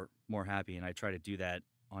me more happy, and I try to do that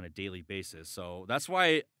on a daily basis. So that's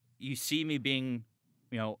why you see me being,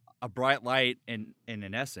 a bright light, and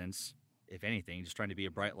in essence, if anything, just trying to be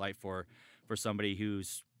a bright light for somebody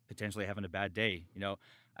who's potentially having a bad day.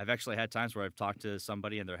 I've actually had times where I've talked to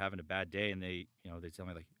somebody and they're having a bad day, and they tell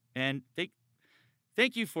me like, and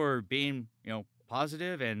thank you for being,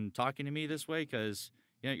 positive and talking to me this way, because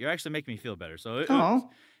you're actually making me feel better. So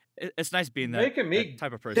it's nice being that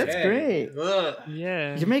type of person. That's great.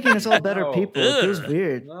 Yeah, you're making us all better people. It feels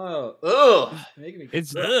weird.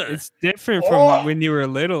 It's different from when you were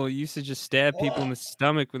little. You used to just stab people in the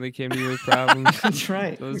stomach when they came to you with problems. That's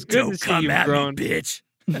right. So it's good to see you've grown. Bitch.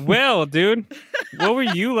 Well, dude, what were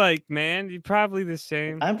you like, man? You're probably the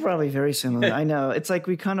same. I'm probably very similar. I know. It's like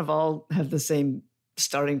we kind of all have the same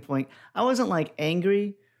starting point. I wasn't like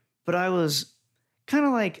angry, but I was kind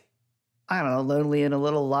of like, I don't know, lonely and a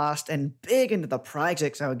little lost and big into the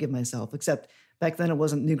projects I would give myself. Except back then it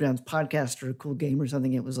wasn't Newgrounds Podcast or a cool game or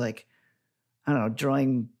something. It was like, I don't know,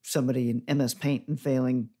 drawing somebody in MS Paint and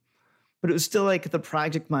failing. But it was still like the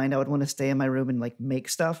project mind. I would want to stay in my room and like make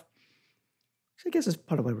stuff. So I guess that's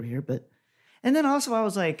part of why we're here. And then also I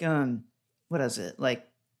was like, what is it? Like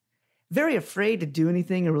very afraid to do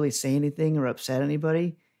anything or really say anything or upset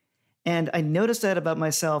anybody. And I noticed that about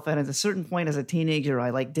myself. And at a certain point as a teenager, I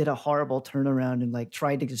like did a horrible turnaround and like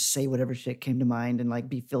tried to just say whatever shit came to mind and like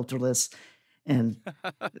be filterless. And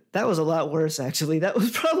that was a lot worse, actually. That was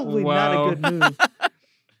probably not a good move.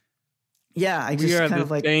 Yeah, I just kind of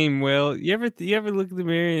like same. Will you ever look in the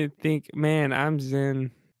mirror and think, man, I'm zen?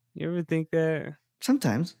 You ever think that?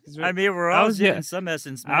 Sometimes. I mean, we're all in some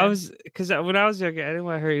essence, man. Because when I was younger, I didn't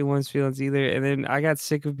want to hurt anyone's feelings either. And then I got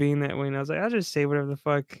sick of being that way. And I was like, I'll just say whatever the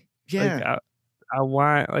fuck. Yeah. Like, I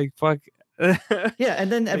want, like, fuck. Yeah.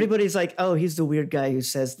 And then everybody's like, oh, he's the weird guy who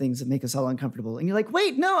says things that make us all uncomfortable. And you're like,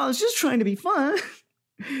 wait, no, I was just trying to be fun.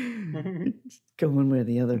 Go one way or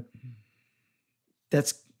the other. There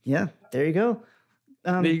you go.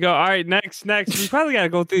 There you go. All right, next. We probably got to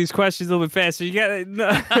go through these questions a little bit faster. You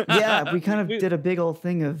got Yeah, we kind of did a big old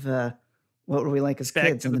thing of what were we like as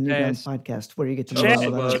kids on the Newgrounds podcast, where you get to know all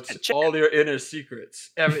about all your inner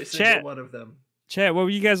secrets, every single one of them. Chat, what were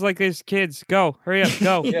you guys like as kids? Go, hurry up,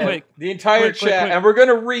 go, quick. The entire chat, and we're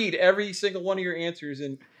gonna read every single one of your answers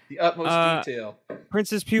in the utmost detail.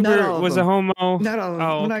 Princess Pubert was a homo. Not all of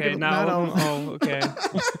them. Oh, okay. Not all of them. Oh, okay.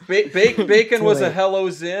 Bacon was a hello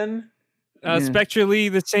Zen. Spectrally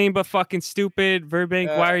the same but fucking stupid. Verbank,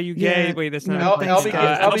 why are you gay? Yeah. Wait, that's not.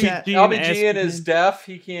 LBGN is deaf.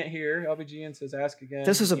 He can't hear. LBGN says ask again.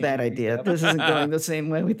 This is a bad idea. This isn't going the same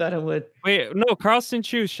way we thought it would. Wait, no, Carlson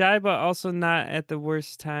Chu, shy but also not at the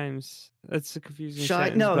worst times. That's a confusing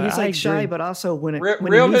sentence. No, he's like shy, but also when it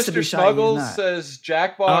Real he needs to Mr. be shy, Smuggles says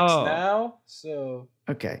Jackbox now. So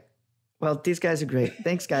okay. Well, these guys are great.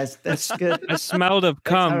 Thanks, guys. That's good. I smelled of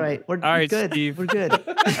cum. All right, we're good. Steve. We're good.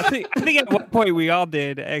 I think at one point we all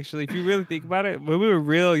did, actually. If you really think about it, when we were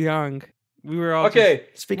real young, we were all okay.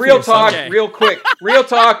 Real talk, real quick. Real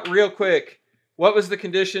talk, real quick. What was the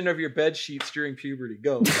condition of your bed sheets during puberty?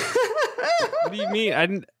 Go. What do you mean? I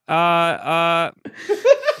didn't.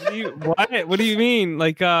 What do you mean?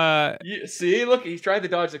 Like, see, look, he's trying to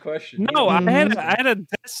dodge the question. No, I had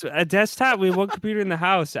a desktop with one computer in the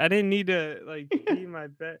house. I didn't need to like be in my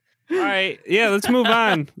bed. All right, yeah, let's move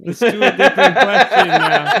on. Let's do a different question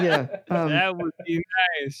now. Yeah, that would be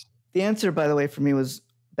nice. The answer, by the way, for me was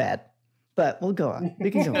bad, but we'll go on.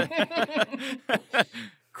 We can go on.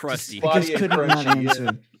 Crusty. I just could not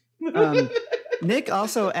answer. Nick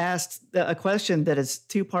also asked a question that is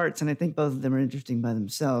two parts, and I think both of them are interesting by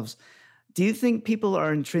themselves. Do you think people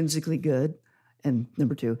are intrinsically good? And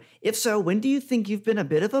number two, if so, when do you think you've been a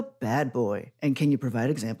bit of a bad boy? And can you provide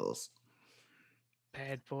examples?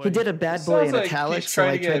 Bad boy. He did a bad boy in italics, so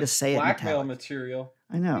I tried to say it in blackmail italics. material.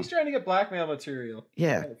 I know. He's trying to get blackmail material.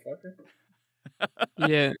 Yeah.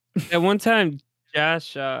 Yeah. At one time,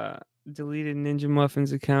 Josh deleted Ninja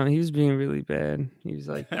Muffin's account. He was being really bad. He was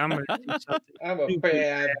like, I'm gonna do something. I'm a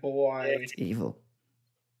bad boy. It's evil.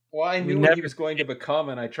 Well, I knew what he was going to become,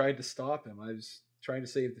 and I tried to stop him. I was trying to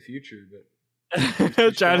save the future,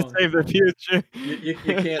 but trying to save the future. You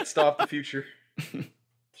can't stop the future.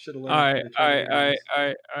 Should have learned. All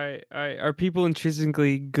right. Are people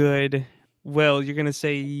intrinsically good? Well, you're gonna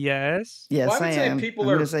say yes. Yes, well, I would say people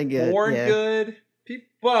are born good,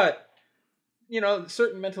 but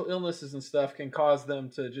certain mental illnesses and stuff can cause them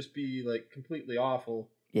to just be like completely awful.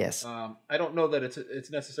 Yes. I don't know that it's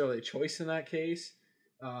necessarily a choice in that case.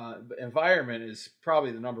 But environment is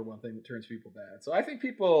probably the number one thing that turns people bad. So I think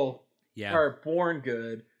people are born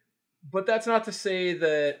good. But that's not to say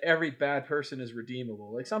that every bad person is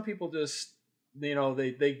redeemable. Like some people just, they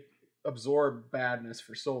absorb badness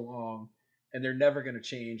for so long and they're never going to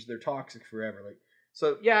change. They're toxic forever. Like,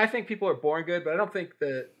 so yeah, I think people are born good, but I don't think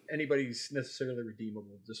that anybody's necessarily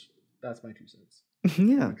redeemable. Just that's my 2 cents.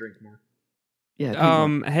 Yeah. Drink more. Yeah.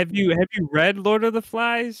 Have you read Lord of the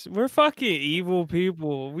Flies? We're fucking evil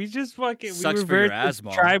people. We just fucking Sucks we for your revert to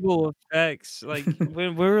asthma. tribal effects. Like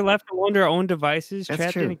when we were left to wander our own devices, That's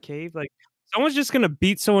trapped true. in a cave. Like someone's just gonna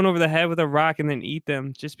beat someone over the head with a rock and then eat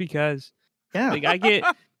them just because. Yeah. Like I get.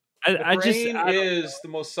 The brain is the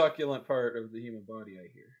most succulent part of the human body, I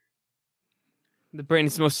hear. The brain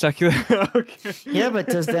is the most succulent. Okay. Yeah, but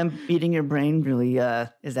does them beating your brain really?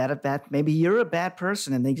 Is that a bad? Maybe you're a bad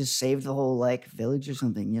person, and they just saved the whole village or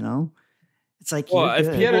something. It's like Well, you're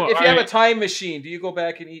if good. If you have a time machine, do you go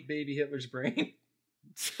back and eat baby Hitler's brain?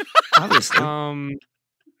 Obviously. No.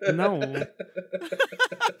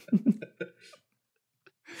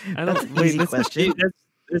 I That's don't. an Wait, easy question.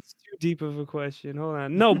 That's too deep of a question. Hold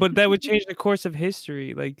on. No, but that would change the course of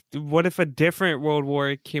history. Like, what if a different world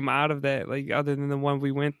war came out of that? Like, other than the one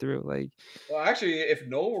we went through. Like, well, actually, if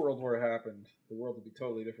no world war happened, the world would be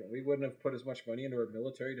totally different. We wouldn't have put as much money into our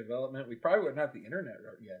military development. We probably wouldn't have the internet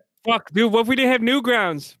yet. fuck, dude. What if we didn't have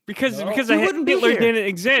Newgrounds? Because No. because We I had wouldn't be Hitler here. didn't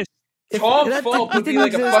exist. Tom Fulp would be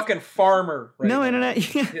like a fucking farmer. Right no now. internet.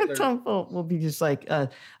 Hitler. Tom Fulp will be just like a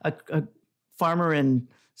farmer in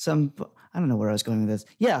some. I don't know where I was going with this.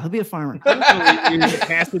 Yeah, he'll be a farmer.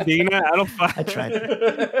 Pasadena. I don't. I tried.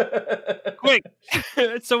 Quick,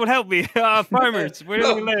 someone help me. Farmers, where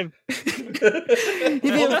do we live? He'd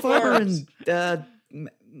be a farmer in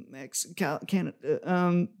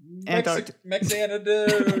Canada, Antarctica.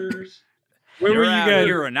 Mexanaders. Where were You're you out guys?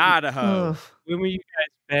 here in Idaho. When were you guys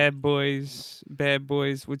bad boys? Bad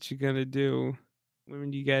boys, what you gonna do? When were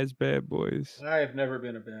you guys bad boys? I have never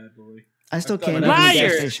been a bad boy. I still I've done came to the gas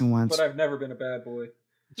Liars! station once. But I've never been a bad boy.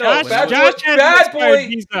 Josh, bad Josh boy, has bad an expired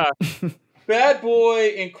boy. visa. Bad boy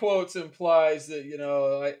in quotes implies that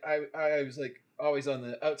I was like always on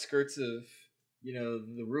the outskirts of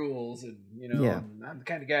the rules and Yeah. I'm the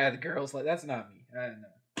kind of guy the girls like. That's not me. No.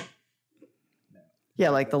 Yeah,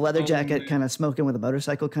 like the leather jacket, kind of smoking with a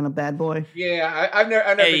motorcycle, kind of bad boy. Yeah, I've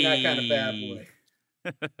never been that kind of bad boy.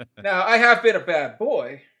 Now I have been a bad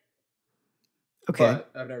boy. Okay, But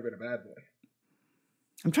I've never been a bad boy.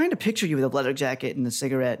 I'm trying to picture you with a leather jacket and a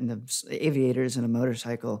cigarette and the aviators and a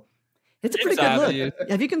motorcycle. It's a pretty good obvious. look.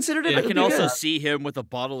 Have you considered it? I It'd can be also good. see him with a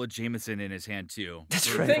bottle of Jameson in his hand too. That's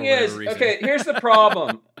for- right. The for thing whatever is, reason. okay, here's the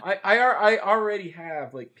problem. I already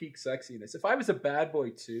have like peak sexiness. If I was a bad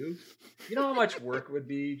boy too, you know how much work it would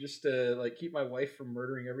be just to keep my wife from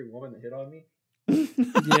murdering every woman that hit on me?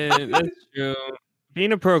 Yeah, that's true.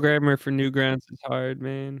 Being a programmer for Newgrounds is hard,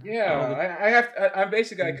 man. Yeah, I have to, I'm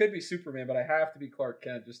basically I could be Superman, but I have to be Clark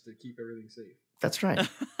Kent just to keep everything safe. That's right.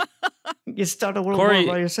 You start a world Corey-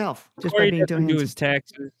 war by yourself just Corey by being too doesn't do handsome. his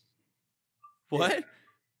taxes. What?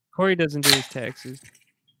 Corey doesn't do his taxes.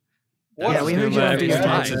 Yeah, we heard you Every have to do your time.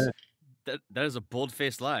 taxes. That is a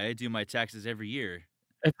bold-faced lie. I do my taxes every year.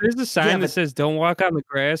 If there's a sign Yeah, that but- says "Don't walk on the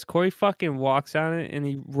grass," Corey fucking walks on it and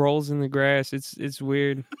he rolls in the grass. It's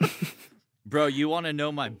weird. Bro, you want to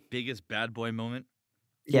know my biggest bad boy moment?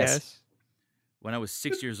 Yes. When I was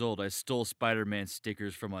 6 years old, I stole Spider-Man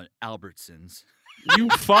stickers from an Albertsons. You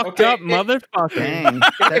fucked Okay, up, it- motherfucker. Dang. If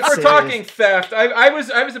That's we're serious. talking theft, I was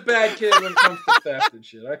a bad kid when it comes to theft and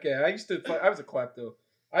shit. Okay, I was a klepto.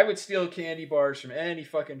 I would steal candy bars from any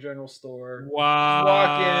fucking general store.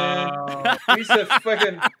 Wow. We used to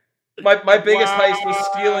fucking. My biggest heist was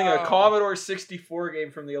stealing a Wow. Commodore 64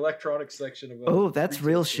 game from the electronics section of a Oh, that's retail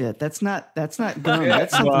real store. shit. That's not gum. Yeah.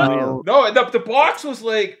 That's something Wow. real. No, the box was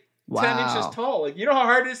like 10 Wow. inches tall. Like, you know how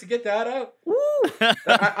hard it is to get that out? Woo.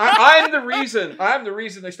 I'm the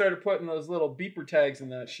reason they started putting those little beeper tags in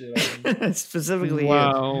that shit. Specifically,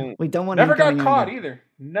 Wow. we don't want Never him got coming in caught there. either.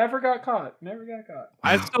 Never got caught.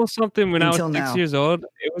 I stole something when I was Until 6 now. years old.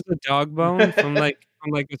 It was a dog bone from a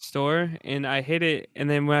store, and I hid it. And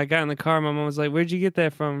then when I got in the car, my mom was like, "Where'd you get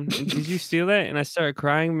that from? And did you steal that?" And I started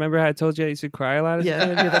crying. Remember how I told you I used to cry a lot? As a Yeah,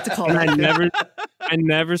 kid? yeah, that's a And callback. I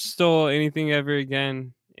never stole anything ever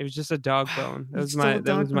again. It was just a dog bone. You stole a That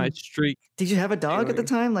dog was my bone? streak. Did you have a dog at the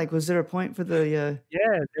Stealing. time? Like, was there a point for the?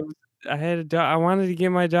 Yeah, I had a dog. I wanted to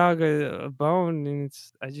give my dog a bone, and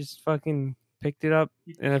I just fucking picked it up,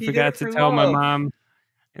 and I He did forgot it to for tell my love. mom.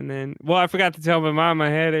 And then, I forgot to tell my mom I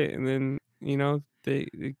had it, and then I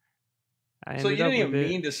So you ended up didn't even with it.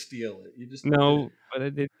 mean to steal it. You just No, but I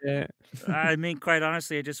did that. I mean, quite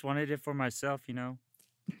honestly, I just wanted it for myself,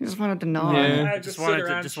 I just wanted to gnaw. Yeah. I Just sit wanted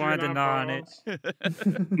around to chewing gnaw on it. bones.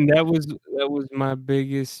 That was my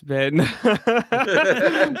biggest bet.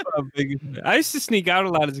 I used to sneak out a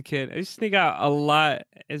lot as a kid. I used to sneak out a lot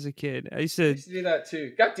as a kid. I used I to. used to do that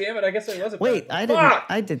too. God damn it! I guess I was a Wait, bad I boy. didn't. Fuck!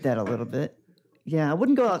 I did that a little bit. Yeah, I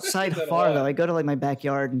wouldn't go outside that a far lot. though. I go to like my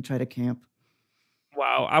backyard and try to camp.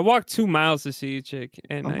 Wow, I walked 2 miles to see a chick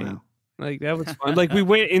at Oh night. wow. Like that was fun. Like we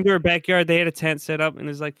went into her backyard. They had a tent set up, and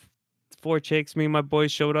there's like 4 chicks. Me and my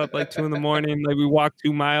boys showed up like 2 a.m. Like we walked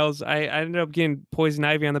 2 miles. I ended up getting poison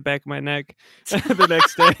ivy on the back of my neck the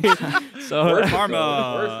next day. So Worth it, Karma.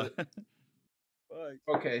 though. Worth it.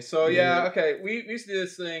 Okay, so yeah, okay. We used to do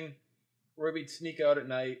this thing where we'd sneak out at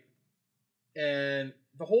night, and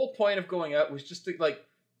the whole point of going out was just to like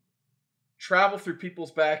travel through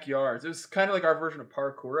people's backyards. It was kind of like our version of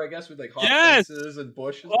parkour, I guess, with like hot fences and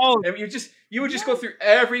bushes. Oh. And you would just go through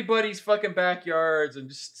everybody's fucking backyards and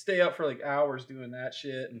just stay out for like hours doing that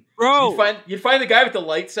shit. And bro, you'd find the guy with the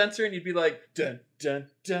light sensor, and you'd be like dun dun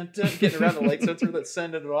dun dun, getting around the light sensor that's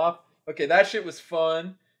sending it off. Okay, that shit was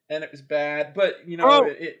fun, and it was bad, but you know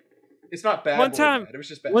it's not bad. One time, bad. It was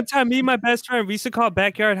just bad. One time, me and my best friend, we used to call it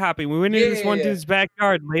backyard hopping. We went into this one dude's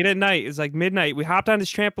backyard late at night. It was like midnight. We hopped on his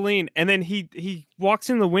trampoline, and then he walks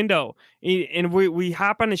in the window, and we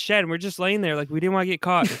hop on his shed, and we're just laying there like we didn't want to get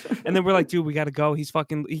caught. And then we're like, dude, we gotta go. He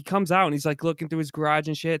comes out, and he's like looking through his garage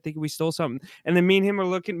and shit, thinking we stole something. And then me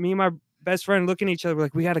and my best friend looking at each other, we're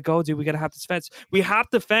like, we gotta go, dude. We gotta hop this fence. We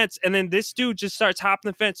hop the fence, and then this dude just starts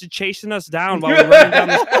hopping the fence and chasing us down while we're running down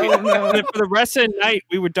the street. And then for the rest of the night,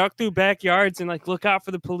 we would duck through backyards and like look out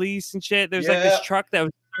for the police and shit. There was like this truck that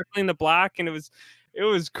was circling the block, and it was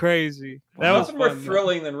crazy. That was nothing more fun,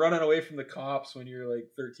 thrilling than running away from the cops when you're like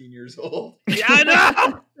 13 years old. Yeah, I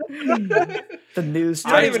know. The news.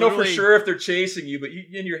 You don't even know for sure if they're chasing you, but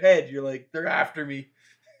in your head, you're like, they're after me.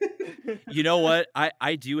 You know what?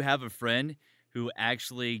 I do have a friend who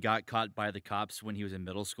actually got caught by the cops when he was in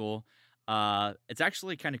middle school. It's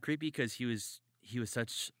actually kind of creepy because he had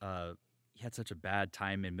such a bad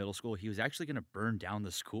time in middle school. He was actually going to burn down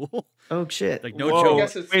the school. Oh shit! Like no joke.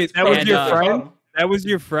 Wait, that was your friend? That was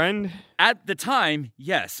your friend? At the time,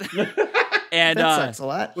 yes. And that sucks a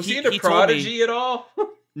lot. Was he into Prodigy at all?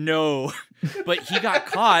 No, but he got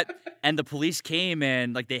caught, and the police came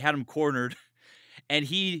and like they had him cornered. And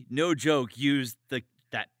he, no joke, used that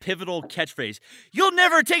pivotal catchphrase, "You'll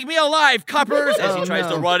never take me alive, coppers!" as he tries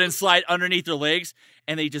to run and slide underneath their legs.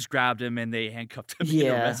 And they just grabbed him and they handcuffed him.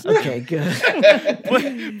 Yeah. Okay.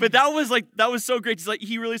 Good. but that was so great.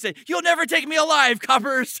 He really said, "You'll never take me alive,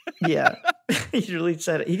 coppers." Yeah. He really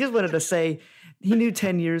said it. He just wanted to say he knew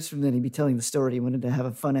 10 years from then he'd be telling the story. He wanted to have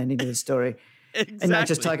a fun ending to the story. Exactly. And not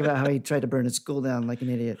just talk about how he tried to burn his school down like an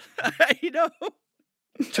idiot. You know,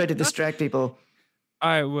 tried to distract people. All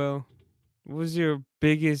right, Will. What was your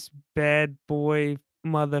biggest bad boy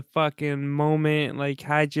motherfucking moment? Like,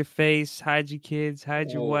 hide your face, hide your kids, hide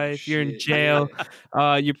your wife. You're in jail.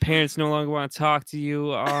 Your parents no longer want to talk to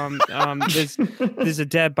you. There's a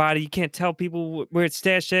dead body. You can't tell people where it's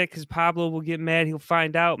stashed at because Pablo will get mad. He'll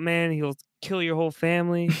find out, man. He'll kill your whole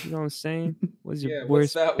family. You know what I'm saying? What's your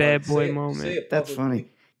worst bad boy moment? That's funny.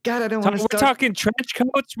 God, I don't want to We're talking trench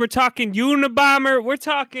coats. We're talking Unabomber. We're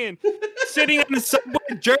talking sitting on the subway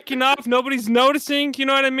jerking off. Nobody's noticing. You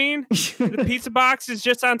know what I mean? The pizza box is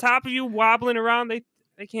just on top of you, wobbling around. They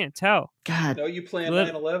can't tell. God. No, you playing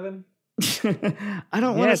 9/11? I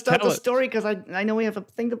don't want to start the story because I know we have a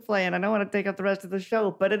thing to play and I don't want to take up the rest of the show,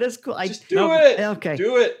 but it is cool. Just do it. Okay.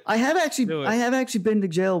 Do it. I have actually been to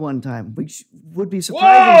jail one time, which would be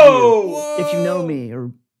surprising to you if you know me or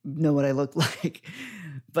know what I look like.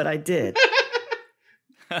 But I did.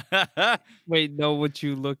 Wait, know what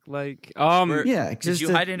you look like? Yeah. Did you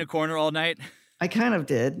hide in a corner all night? I kind of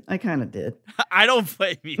did. I don't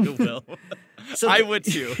blame you, Will. So I would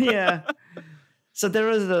too. Yeah. So there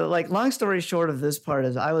was long story short of this part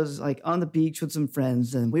is I was like on the beach with some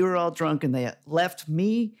friends and we were all drunk and they left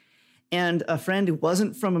me and a friend who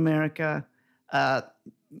wasn't from America,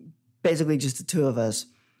 basically just the two of us.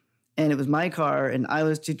 And it was my car, and I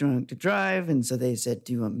was too drunk to drive. And so they said,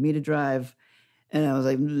 "Do you want me to drive?" And I was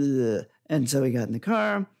like, "Bleh." And so we got in the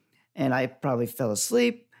car, and I probably fell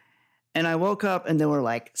asleep. And I woke up, and there were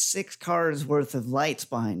like 6 cars worth of lights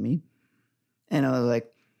behind me. And I was like,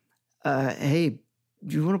 "Hey,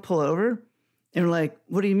 do you want to pull over?" And they're like,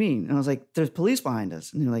 "What do you mean?" And I was like, "There's police behind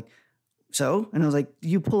us." And they're like, "So?" And I was like,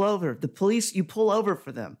 "You pull over. The police, you pull over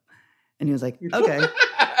for them." And he was like, "Okay."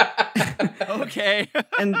 Okay.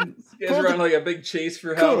 And you guys are on like a big chase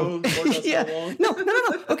for how yeah. So long. No.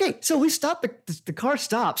 Okay, so we stop. The car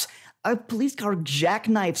stops. A police car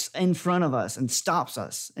jackknifes in front of us and stops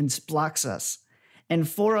us and blocks us. and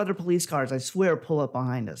 4 other police cars, I swear, pull up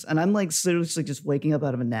behind us. And I'm like seriously just waking up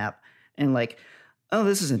out of a nap and like, oh,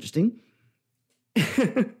 this is interesting.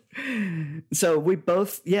 So we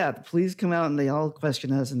both, the police come out and they all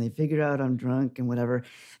question us and they figure out I'm drunk and whatever.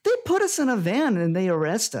 They put us in a van and they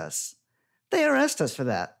arrest us. They arrest us for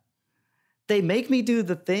that. They make me do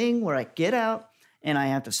the thing where I get out and I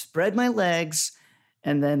have to spread my legs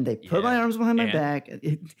and then they put my arms behind my back.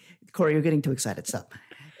 Corey, you're getting too excited. Stop.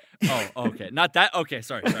 Oh, okay. Not that. Okay,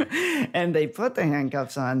 sorry. And they put the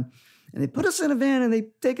handcuffs on and they put us in a van and they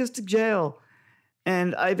take us to jail.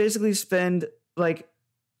 And I basically spend like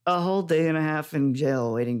a whole day and a half in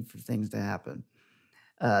jail waiting for things to happen.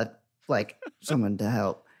 Like someone to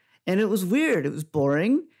help. And it was weird. It was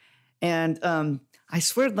boring. And I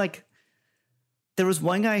swear, like, there was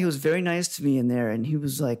one guy who was very nice to me in there, and he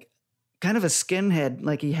was like kind of a skinhead.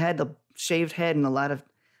 Like he had a shaved head and a lot of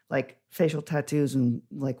like facial tattoos and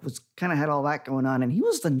like was kind of had all that going on. And he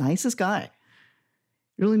was the nicest guy. It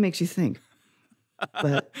really makes you think.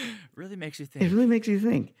 But really makes you think. It really makes you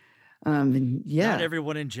think. And yeah. Not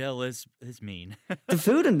everyone in jail is mean. The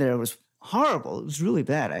food in there was horrible. It was really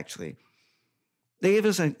bad, actually. They gave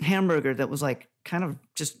us a hamburger that was like kind of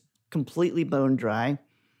just completely bone dry.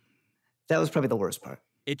 That was probably the worst part.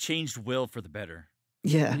 It changed Will for the better.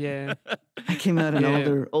 Yeah. I came out an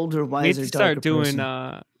older, wiser, we have to start doing.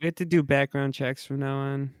 person. We have to do background checks from now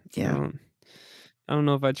on. Yeah. I don't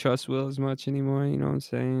know if I trust Will as much anymore. You know what I'm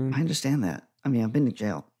saying? I understand that. I mean, I've been to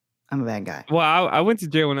jail. I'm a bad guy. Well, I went to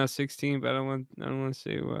jail when I was 16, but I don't want to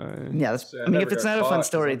say why. Yeah, I mean, if it's not a fun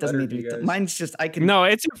story, it doesn't need to be. Mine's just I can. No,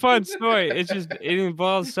 it's a fun story. It's just it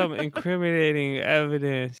involves some incriminating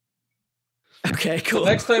evidence. Okay, cool.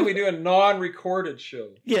 Next time we do a non-recorded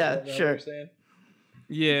show. Yeah, sure.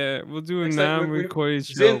 Yeah, we'll do a non-recorded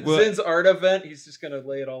show. Zin's art event. He's just gonna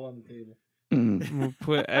lay it all on the table. We'll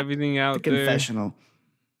put everything out there. Confessional.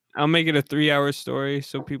 I'll make it a 3-hour story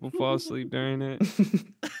so people fall asleep during it.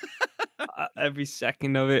 Every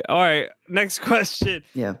second of it. All right, next question.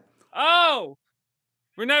 Yeah. Oh,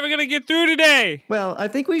 we're never going to get through today. Well, I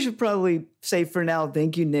think we should probably say for now,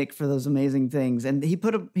 thank you, Nick, for those amazing things. And he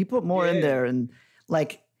put more in there and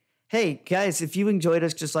like, hey, guys, if you enjoyed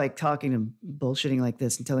us just like talking and bullshitting like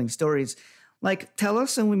this and telling stories, like tell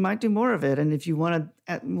us and we might do more of it. And if you want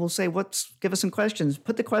to, we'll say, give us some questions.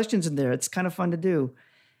 Put the questions in there. It's kind of fun to do.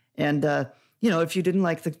 And, if you didn't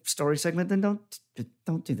like the story segment, then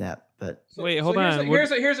don't do that. But wait, hold on.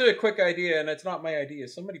 Here's a quick idea, and it's not my idea.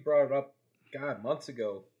 Somebody brought it up, months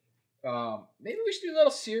ago. Maybe we should do a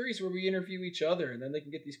little series where we interview each other, and then they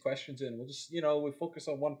can get these questions in. We'll just, we focus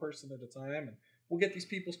on one person at a time, and we'll get these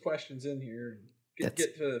people's questions in here and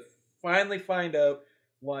get to finally find out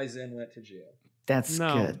why Zen went to jail. That's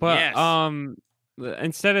good. But yes.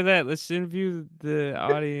 Instead of that, let's interview the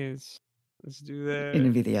audience. Let's do that.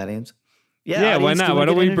 Interview the audience. Yeah, why not? Why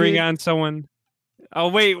don't we bring on someone? Oh,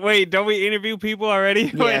 wait. Don't we interview people already?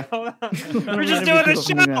 Yeah. Wait, hold on. We're just doing the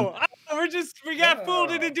show. We got fooled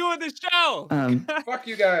into doing the show. Fuck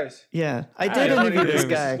you guys. Yeah, I did interview this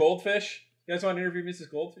guy. Mrs. Goldfish? You guys want to interview Mrs.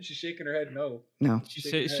 Goldfish? She's shaking her head no. No.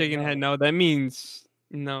 She's shaking her head no. That means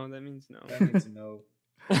no. That means no. That means no.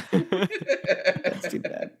 That's too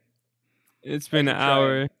bad. It's been an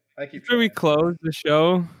hour. Should we close the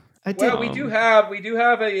show? We do have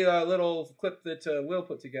a little clip that Will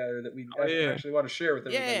put together that we actually want to share with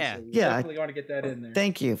everybody. Yeah, so we definitely want to get that in there.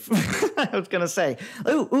 Thank you. I was gonna say,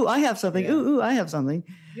 ooh, I have something. Yeah. Ooh, I have something.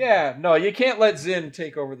 Yeah, no, you can't let Zin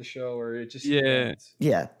take over the show, or it just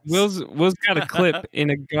yeah. Will's got a clip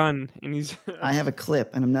in a gun, and he's. I have a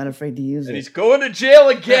clip, and I'm not afraid to use it. And he's going to jail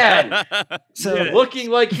again. So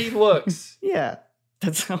looking like he looks. Yeah,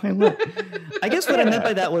 that's how I look. I guess what I meant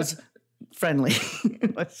by that was friendly.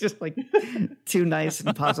 It's just like too nice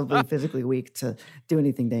and possibly physically weak to do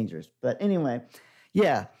anything dangerous. But anyway,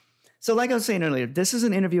 yeah. So like I was saying earlier, this is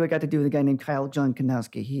an interview I got to do with a guy named Kyle John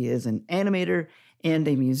Kanowski. He is an animator and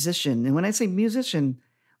a musician. And when I say musician,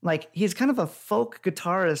 like he's kind of a folk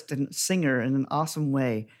guitarist and singer in an awesome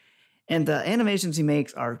way. And the animations he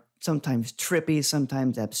makes are sometimes trippy,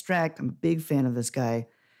 sometimes abstract. I'm a big fan of this guy.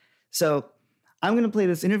 So I'm going to play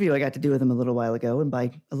this interview I got to do with him a little while ago. And by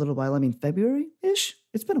a little while, I mean February-ish.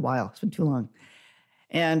 It's been a while. It's been too long.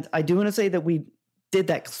 And I do want to say that we did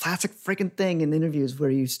that classic freaking thing in interviews where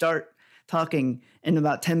you start talking and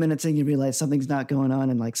about 10 minutes in, you realize something's not going on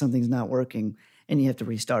and like something's not working and you have to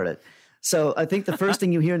restart it. So I think the first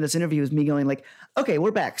thing you hear in this interview is me going like, okay, we're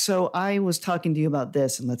back. So I was talking to you about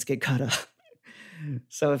this and let's get caught up.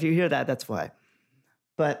 So if you hear that, that's why.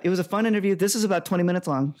 But it was a fun interview. This is about 20 minutes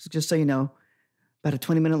long, so just so you know. About a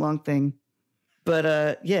 20-minute long thing.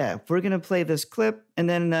 But yeah, we're going to play this clip. And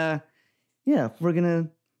then yeah, we're going to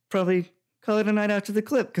probably call it a night after the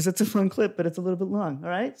clip because it's a fun clip, but it's a little bit long. All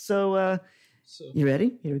right. So, you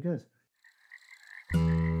ready? Here it goes.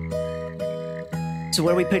 So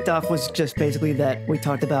where we picked off was just basically that we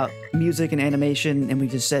talked about music and animation, and we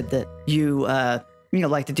just said that you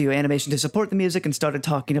like to do animation to support the music, and started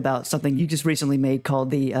talking about something you just recently made called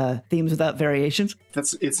the Themes Without Variations.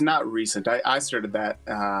 It's not recent. I started that.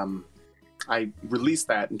 I released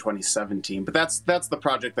that in 2017, but that's the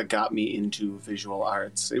project that got me into visual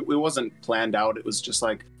arts. It wasn't planned out. It was just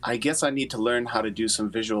like, I guess I need to learn how to do some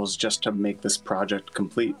visuals just to make this project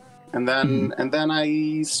complete. And then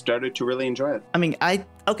I started to really enjoy it. I mean, I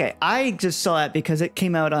just saw it because it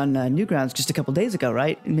came out on Newgrounds just a couple days ago,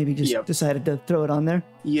 right? And maybe just decided to throw it on there.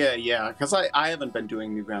 Yeah, because I haven't been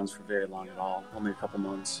doing Newgrounds for very long at all, only a couple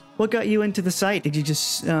months. What got you into the site? Did you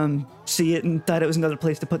just see it and thought it was another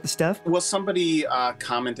place to put the stuff? Well, somebody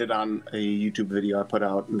commented on a YouTube video I put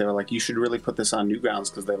out, and they were like, you should really put this on Newgrounds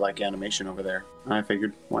because they like animation over there. And I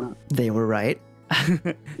figured, why not? They were right.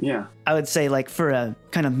 Yeah. I would say, like, for a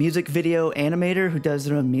kind of music video animator who does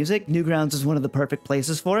their own music, Newgrounds is one of the perfect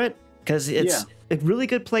places for it, because it's a really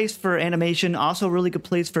good place for animation, also a really good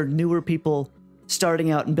place for newer people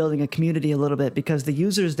starting out and building a community a little bit, because the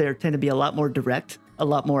users there tend to be a lot more direct, a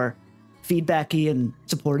lot more feedbacky and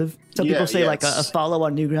supportive. Some people say like a follow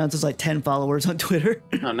on Newgrounds is like 10 followers on Twitter.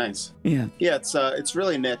 Oh, nice. Yeah. Yeah, it's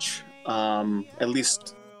really niche, at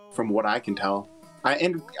least from what I can tell.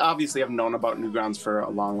 And obviously I've known about Newgrounds for a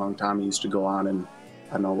long, long time. I used to go on and,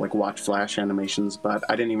 I don't know, like watch Flash animations, but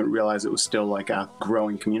I didn't even realize it was still like a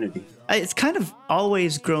growing community. It's kind of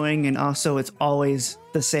always growing, and also it's always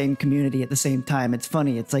the same community at the same time. It's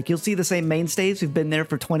funny. It's like you'll see the same mainstays who've been there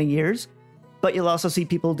for 20 years, but you'll also see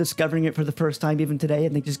people discovering it for the first time even today,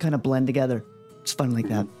 and they just kind of blend together. It's fun like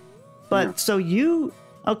that. But so you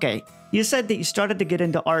said that you started to get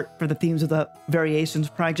into art for the Themes of the Variations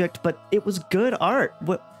project, but it was good art.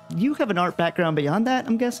 You have an art background beyond that,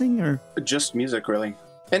 I'm guessing, or just music, really.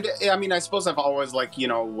 And I mean, I suppose I've always, like,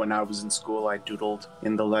 when I was in school, I doodled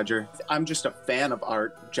in the ledger. I'm just a fan of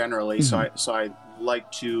art generally, so I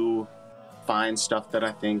like to find stuff that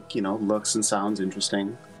I think looks and sounds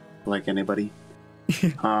interesting, like anybody.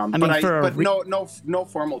 No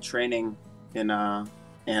formal training in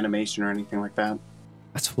animation or anything like that.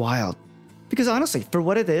 That's wild. Because honestly, for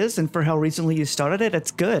what it is and for how recently you started it,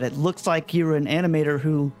 it's good. It looks like you're an animator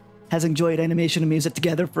who has enjoyed animation and music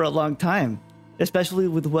together for a long time, especially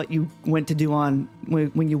with what you went to do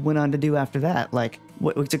when you went on to do after that. Like,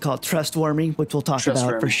 what's it called? Trustwormy, which we'll talk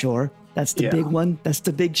about for sure. That's the big one. That's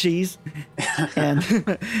the big cheese. And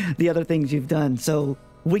the other things you've done. So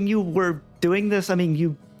when you were doing this, I mean,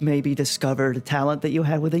 you maybe discovered a talent that you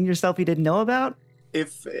had within yourself you didn't know about?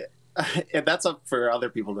 If that's up for other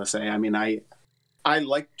people to say. I mean, I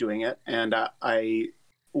like doing it, and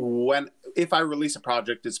if I release a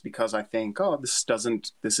project, it's because I think,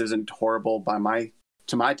 this isn't horrible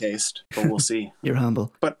to my taste, but we'll see. You're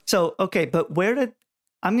humble. But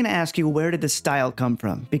I'm going to ask you, where did the style come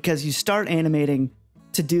from? Because you start animating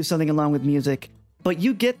to do something along with music, but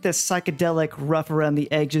you get this psychedelic, rough around the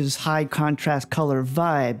edges, high contrast color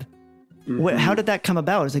vibe. Mm-hmm. How did that come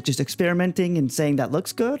about? Is it just experimenting and saying that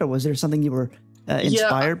looks good, or was there something you were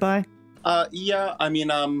inspired by? I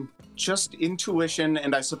mean, just intuition,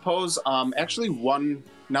 and I suppose actually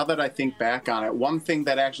now that I think back on it, one thing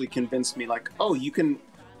that actually convinced me, like, you can,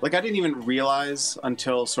 like, I didn't even realize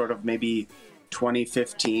until sort of maybe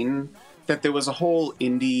 2015 that there was a whole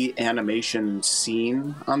indie animation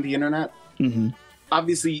scene on the internet. Mm-hmm.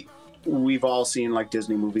 Obviously, we've all seen like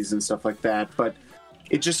Disney movies and stuff like that, but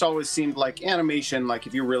it just always seemed like animation, like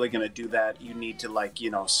if you're really going to do that, you need to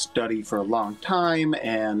study for a long time.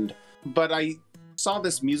 But I saw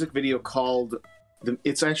this music video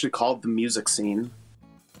it's actually called The Music Scene.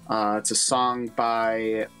 It's a song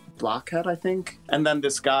by Blockhead, I think. And then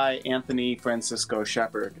this guy, Anthony Francisco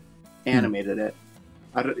Shepard, animated it.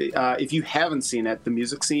 If you haven't seen it, The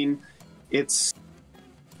Music Scene, it's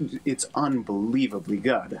unbelievably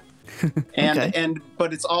good.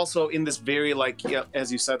 But it's also in this very,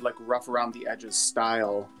 as you said, like rough around the edges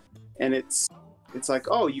style, and it's like,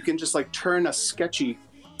 you can just like turn a sketchy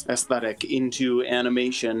aesthetic into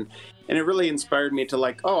animation, and it really inspired me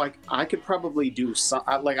to I could probably do some,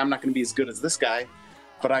 like, I'm not going to be as good as this guy,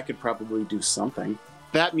 but I could probably do something.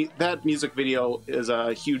 That music video is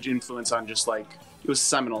a huge influence on just like, it was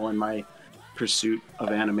seminal in my pursuit of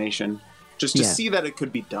animation. Just to see that it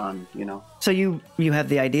could be done, So you have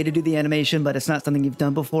the idea to do the animation, but it's not something you've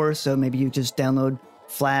done before, so maybe you just download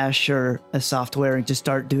Flash or a software and just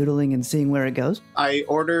start doodling and seeing where it goes? I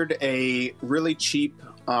ordered a really cheap,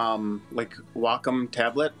 Wacom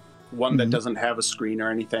tablet, one that doesn't have a screen or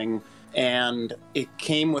anything. And it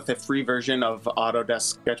came with a free version of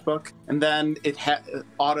Autodesk Sketchbook, and then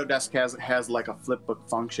Autodesk has like a flipbook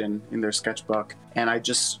function in their sketchbook, and I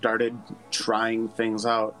just started trying things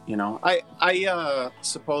out. You know, I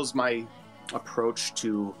suppose my approach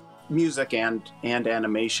to music and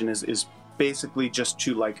animation is basically just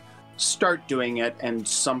to like start doing it, and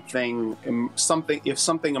something if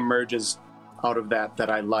something emerges out of that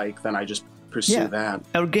I like, then I just pursue that.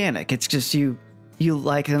 Organic. It's just you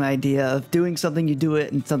like an idea of doing something, you do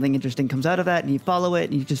it, and something interesting comes out of that, and you follow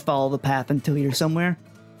it, and you just follow the path until you're somewhere.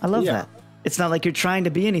 I love that. It's not like you're trying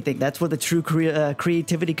to be anything. That's where the true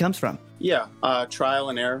creativity comes from. Yeah,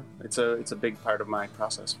 trial and error. It's a big part of my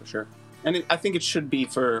process for sure. And I think it should be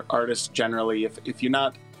for artists generally. If you're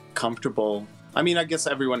not comfortable, I mean, I guess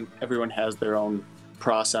everyone has their own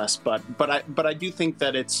process, but I do think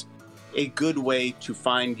that it's a good way to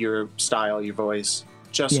find your style, your voice.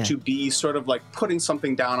 Just to be sort of like putting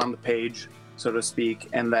something down on the page, so to speak,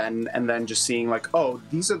 and then just seeing like, oh,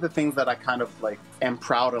 these are the things that I kind of like am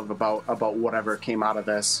proud of about whatever came out of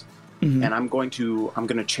this, and I'm going to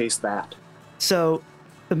chase that. So,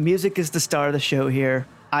 the music is the star of the show here,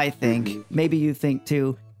 I think. Maybe you think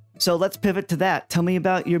too. So let's pivot to that. Tell me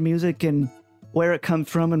about your music and where it comes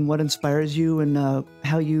from and what inspires you, and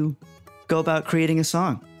how you go about creating a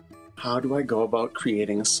song. How do I go about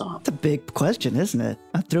creating a song? It's a big question, isn't it?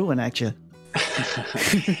 I threw one at you.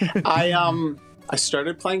 I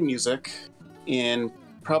started playing music in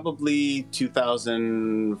probably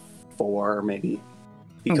 2004, maybe,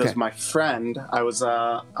 because my friend, I was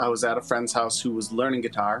at a friend's house who was learning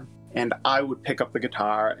guitar, and I would pick up the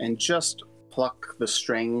guitar and just pluck the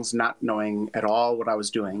strings, not knowing at all what I was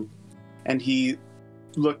doing, and he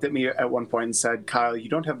looked at me at one point and said, "Kyle, you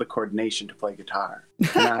don't have the coordination to play guitar."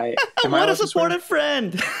 And what a supportive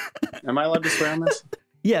friend. Am I allowed to swear on this?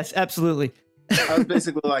 Yes, absolutely. I was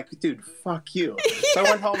basically like, dude, fuck you. So I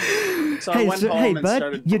went home. Hey,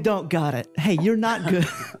 bud, you don't got it. Hey, you're not good.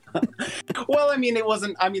 Well, I mean, it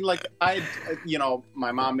wasn't. I mean, like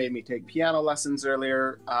my mom made me take piano lessons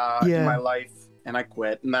earlier in my life, and I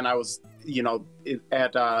quit. And then I was,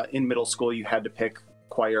 in middle school, you had to pick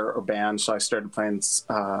choir or band, so I started playing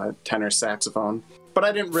tenor saxophone. But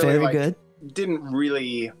I didn't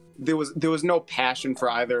really there was no passion for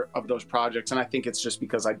either of those projects, and I think it's just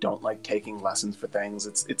because I don't like taking lessons for things.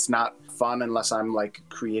 It's not fun unless I'm like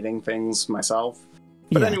creating things myself.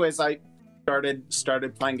 But anyways, I started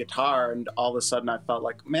playing guitar, and all of a sudden I felt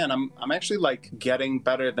like, man, I'm actually like getting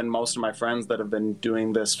better than most of my friends that have been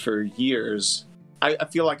doing this for years. I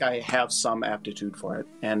feel like I have some aptitude for it,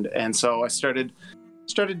 and so I started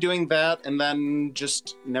doing that, and then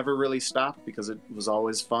just never really stopped because it was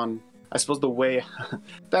always fun. I suppose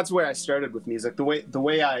that's where I started with music. The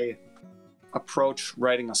way I approach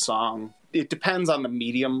writing a song, it depends on the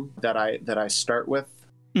medium that I start with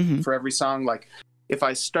for every song. Like if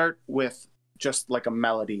I start with just like a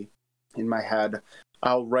melody in my head,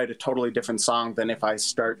 I'll write a totally different song than if I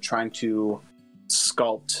start trying to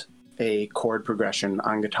sculpt a chord progression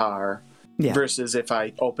on guitar. Versus if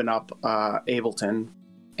I open up Ableton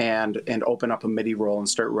and open up a MIDI roll and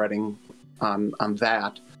start writing on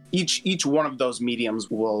that. Each one of those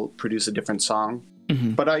mediums will produce a different song.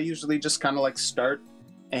 But I usually just kind of like start,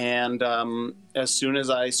 and as soon as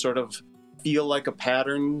I sort of feel like a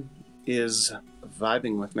pattern is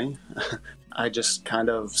vibing with me, I just kind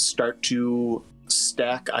of start to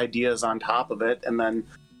stack ideas on top of it, and then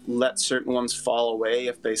let certain ones fall away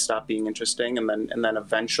if they stop being interesting, and then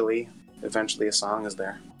eventually a song is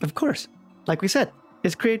there. Of course. Like we said,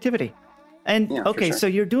 it's creativity. And okay, sure. So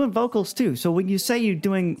you're doing vocals too. So when you say you're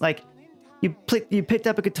doing, like, you picked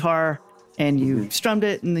up a guitar and you strummed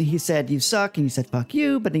it, and he said you suck, and you said fuck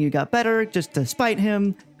you, but then you got better just to spite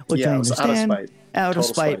him, which I understand. Out of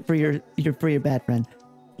spite for your bad friend.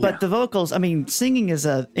 But the vocals, I mean, singing is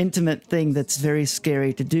a intimate thing that's very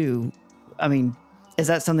scary to do. I mean, is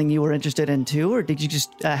that something you were interested in too, or did you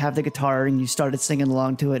just have the guitar and you started singing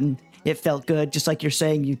along to it and it felt good, just like you're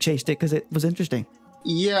saying you chased it because it was interesting?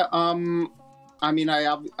 Yeah, I mean,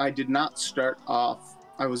 I did not start off.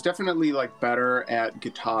 I was definitely like better at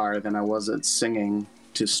guitar than I was at singing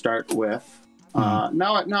to start with.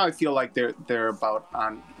 Now I feel like they're about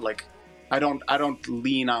on, like, I don't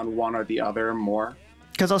lean on one or the other more.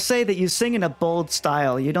 Because I'll say that you sing in a bold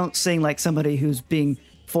style. You don't sing like somebody who's being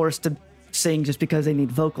forced to sing just because they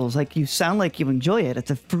need vocals. Like, you sound like you enjoy it.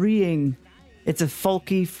 It's a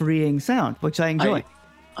folky, freeing sound, which I enjoy.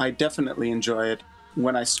 I definitely enjoy it.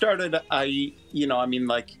 When I started, I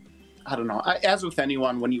don't know. As with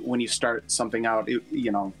anyone, when you start something out,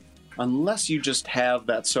 unless you just have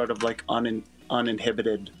that sort of like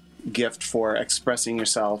uninhibited gift for expressing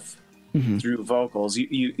yourself through vocals.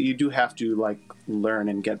 You do have to like learn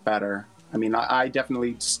and get better. I mean, I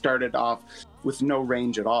definitely started off with no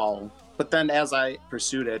range at all, but then as I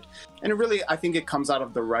pursued it, and it really, I think it comes out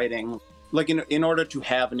of the writing. Like in order to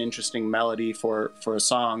have an interesting melody for a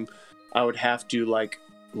song, I would have to like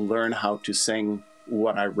learn how to sing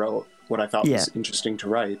what I wrote, what I thought was interesting to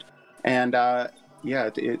write. And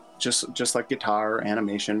it just like guitar or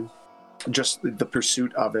animation, just the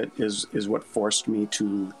pursuit of it is what forced me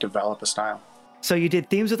to develop a style. So you did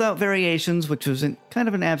Themes Without Variations, which was kind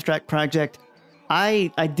of an abstract project.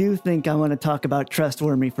 I do think I want to talk about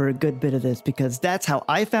Trustworthy for a good bit of this, because that's how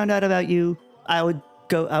I found out about you. I would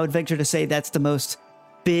venture to say that's the most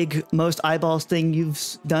eyeballs thing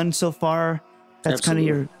you've done so far. That's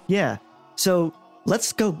Absolutely. Kind of So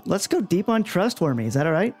let's go deep on Trustworthy. Is that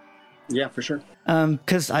all right? Yeah, for sure.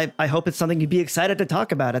 Because I hope it's something you'd be excited to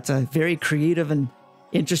talk about. It's a very creative and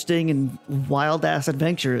interesting and wild ass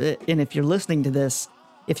adventure. And if you're listening to this,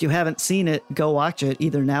 if you haven't seen it, go watch it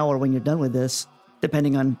either now or when you're done with this,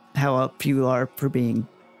 depending on how up you are for being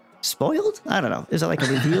spoiled. I don't know. Is it like a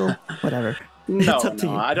reveal? Whatever. No,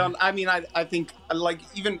 I don't. I mean, I think like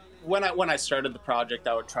even when I started the project,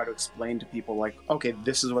 I would try to explain to people like, okay,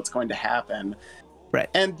 this is what's going to happen. Right.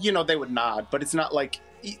 And, they would nod, but it's not like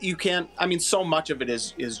you can't, I mean, so much of it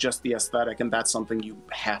is just the aesthetic, and that's something you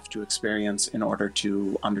have to experience in order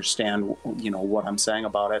to understand, what I'm saying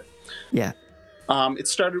about it. Yeah. It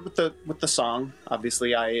started with the song.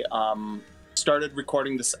 Obviously, I started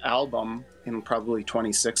recording this album in probably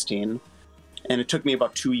 2016, and it took me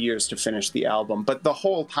about 2 years to finish the album. But the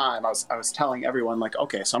whole time I was telling everyone like,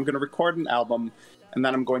 okay, so I'm going to record an album, and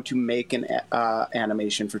then I'm going to make an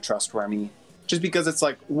animation for Trustworthy. Just because it's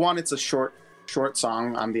like, one, it's a short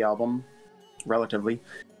song on the album, relatively.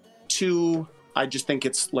 Two, I just think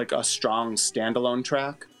it's like a strong standalone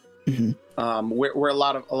track. Where a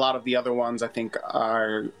lot of the other ones I think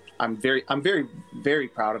are, I'm very, very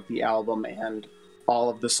proud of the album and all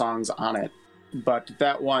of the songs on it. But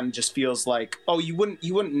that one just feels like, oh, you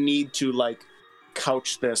wouldn't need to like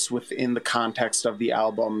couch this within the context of the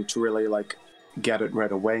album to really like get it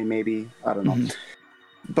right away. Maybe, I don't know.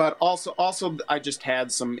 But also, I just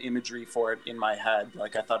had some imagery for it in my head.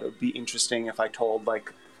 Like, I thought it would be interesting if I told,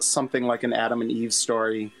 like, something like an Adam and Eve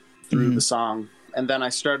story through the song. And then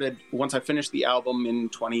once I finished the album in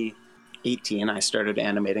 2018, I started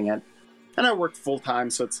animating it. And I worked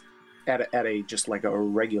full-time, so it's at a just, like, a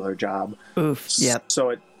regular job. Oof, yep.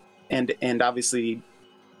 So and obviously,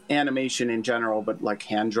 animation in general, but, like,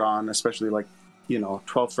 hand-drawn, especially, like,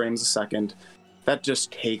 12 frames a second, that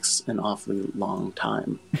just takes an awfully long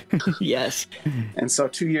time. Yes. And so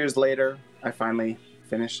 2 years later, I finally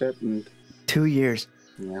finished it. And 2 years.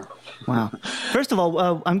 Yeah. Wow. First of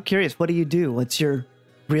all, I'm curious, what do you do? What's your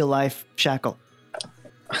real life shackle?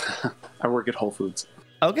 I work at Whole Foods.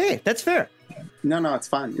 Okay, that's fair. No, it's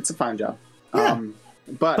fine. It's a fine job. Yeah.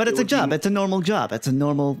 But it's a job. It's a normal job. It's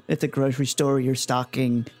a grocery store. You're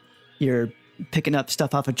stocking, you're picking up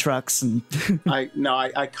stuff off of trucks, and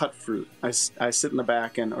I cut fruit. I sit in the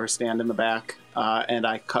back or stand in the back, and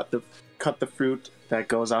I cut the fruit that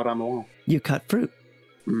goes out on the wall. You cut fruit.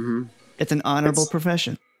 Mm-hmm. It's an honorable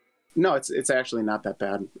profession. No, it's actually not that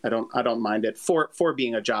bad. I don't mind it for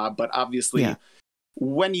being a job, but obviously,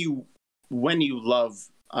 when you love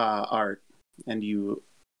art and you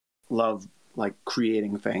love like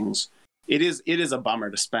creating things, it is a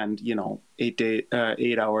bummer to spend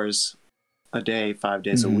 8 hours a day, 5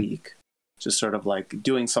 days a week, just sort of like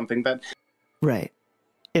doing something that... Right.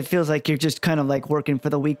 It feels like you're just kind of like working for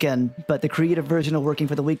the weekend, but the creative version of working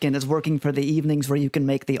for the weekend is working for the evenings where you can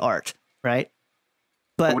make the art, right?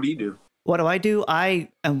 But what do you do? What do I do? I'm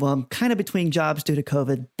kind of between jobs due to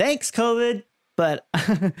COVID. Thanks, COVID! But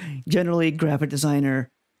generally graphic designer,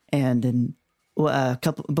 and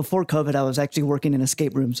before COVID, I was actually working in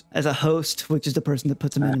escape rooms as a host, which is the person that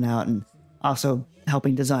puts them in and out, and also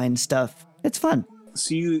helping design stuff. It's fun.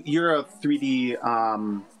 So you're a 3D,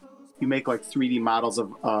 you make like 3D models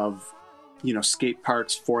of skate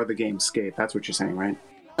parts for the game Skate. That's what you're saying, right?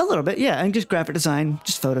 A little bit, yeah. And just graphic design,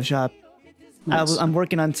 just Photoshop. Nice. I'm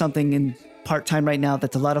working on something in part-time right now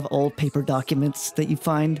that's a lot of old paper documents that you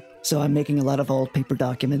find. So I'm making a lot of old paper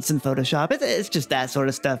documents in Photoshop. It's just that sort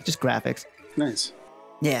of stuff, just graphics. Nice.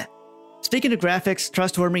 Yeah. Speaking of graphics,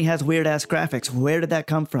 Trustworthy has weird-ass graphics. Where did that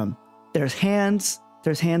come from? There's hands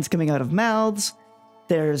coming out of mouths.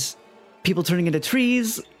 There's people turning into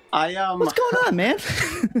trees. What's going on, man?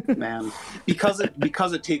 Man, because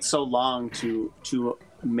it takes so long to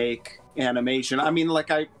make animation. I mean,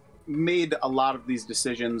 like made a lot of these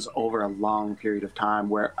decisions over a long period of time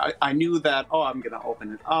where I knew that, I'm going to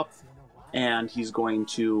open it up and he's going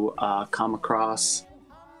to come across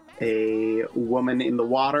a woman in the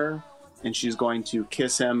water and she's going to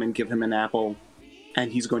kiss him and give him an apple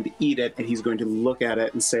and he's going to eat it and he's going to look at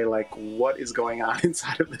it and say, like, what is going on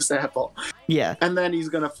inside of this apple? Yeah. And then he's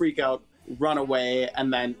going to freak out, run away,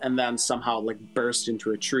 and then somehow like burst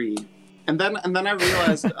into a tree. And then I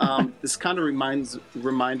realized this kind of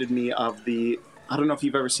reminded me of I don't know if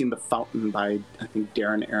you've ever seen The Fountain by, I think,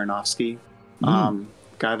 Darren Aronofsky,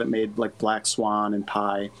 guy that made like Black Swan and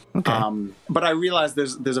Pi. Okay. But I realized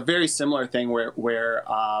there's a very similar thing where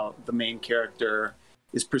the main character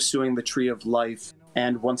is pursuing the tree of life,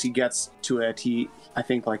 and once he gets to it, he, I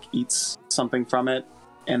think, like eats something from it,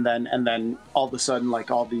 and then all of a sudden,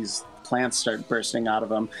 like all these plants start bursting out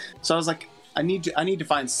of him. So I was like, I need to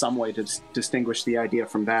find some way to distinguish the idea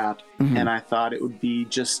from that. Mm-hmm. And I thought it would be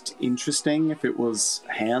just interesting if it was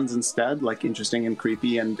hands instead, like interesting and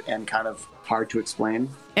creepy and kind of hard to explain.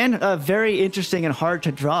 And very interesting and hard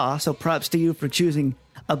to draw. So props to you for choosing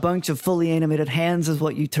a bunch of fully animated hands as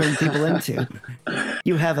what you turn people into.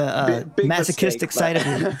 You have a big masochistic side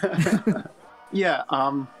of you. Yeah,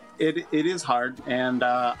 it is hard, and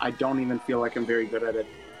I don't even feel like I'm very good at it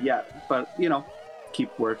yet. But,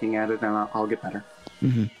 keep working at it and I'll get better.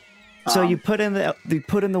 Mm-hmm. So you put in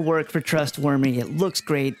the work for Trustwormy. It looks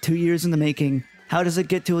great. 2 years in the making. How does it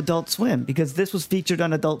get to Adult Swim? Because this was featured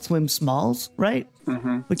on Adult Swim Smalls, right?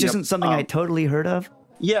 Mm-hmm. Which isn't something I totally heard of.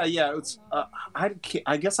 Yeah. It's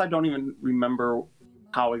I guess I don't even remember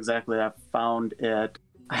how exactly I found it.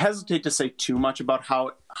 I hesitate to say too much about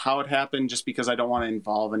how it happened, just because I don't want to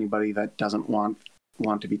involve anybody that doesn't want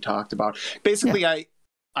to be talked about. Basically, yeah.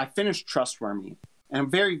 I finished Trustwormy. And I'm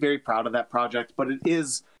very, very proud of that project, but it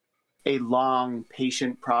is a long,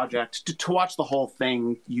 patient project. To watch the whole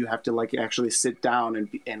thing, you have to like actually sit down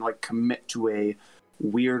and like commit to a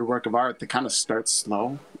weird work of art that kind of starts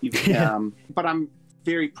slow. But I'm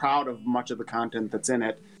very proud of much of the content that's in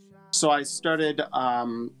it. So I started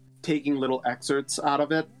taking little excerpts out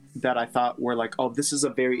of it that I thought were like, oh, this is a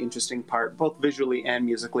very interesting part, both visually and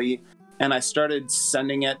musically. And I started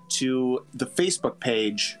sending it to the Facebook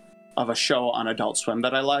page of a show on Adult Swim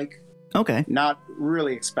that I like. Okay. Not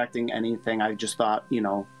really expecting anything. I just thought,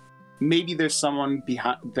 maybe there's someone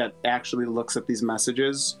behind that actually looks at these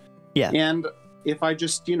messages. Yeah. And if I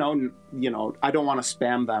just, I don't want to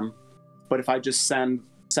spam them, but if I just send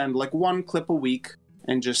like one clip a week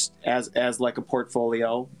and just as like a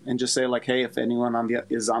portfolio and just say like, hey, if anyone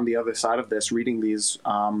is on the other side of this reading these,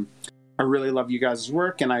 I really love you guys'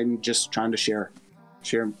 work and I'm just trying to share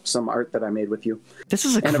some art that I made with you. This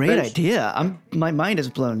is a great idea. My mind is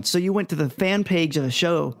blown. So you went to the fan page of a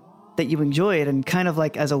show that you enjoyed and kind of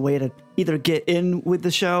like as a way to either get in with the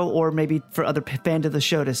show or maybe for other fans of the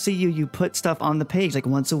show to see you put stuff on the page like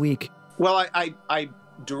once a week. Well, I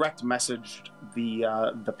direct messaged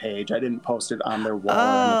the page. I didn't post it on their wall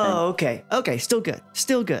or anything. Oh, okay. Still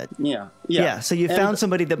good. Yeah. So you found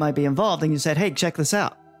somebody that might be involved and you said, hey, check this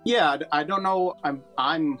out. Yeah, I don't know.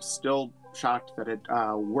 I'm still shocked that it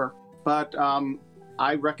worked, but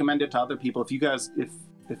I recommend it to other people. If you guys,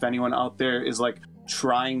 if anyone out there is like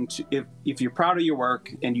trying to, if you're proud of your work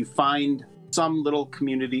and you find some little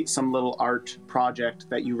community, some little art project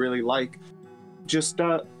that you really like, just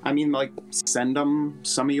send them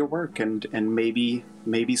some of your work and maybe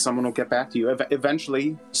someone will get back to you.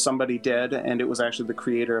 Eventually somebody did, and it was actually the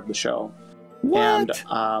creator of the show. What?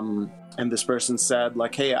 And this person said,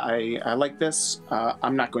 like, hey, I like this.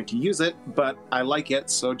 I'm not going to use it, but I like it.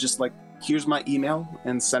 So just like, here's my email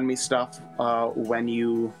and send me stuff when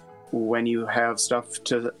you have stuff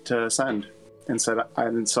to send. And so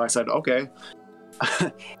I said, okay.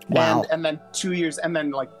 Wow. and then 2 years, and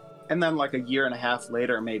then like a year and a half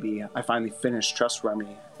later, maybe I finally finished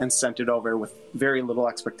Trustwormy and sent it over with very little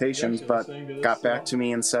expectations, but got back to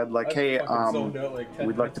me and said like, hey,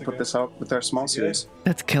 we'd like to put this out with our small series.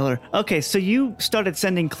 That's killer. Okay, so you started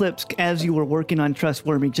sending clips as you were working on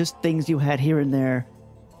Trustwormy, just things you had here and there.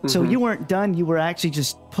 Mm-hmm. So you weren't done. You were actually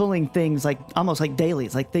just pulling things like almost like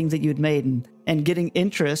dailies, like things that you'd made and getting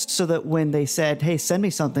interest so that when they said, hey, send me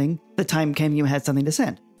something, the time came you had something to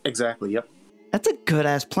send. Exactly, yep. That's a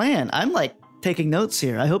good-ass plan. I'm like taking notes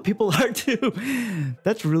here. I hope people are too.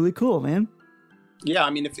 That's really cool, man. Yeah,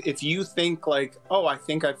 I mean, if you think like, oh, I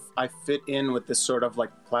think I fit in with this sort of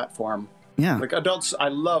like platform. Yeah. Like adults, I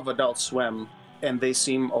love Adult Swim, and they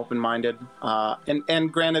seem open-minded.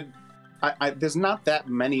 And granted, there's not that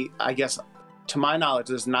many, I guess, to my knowledge,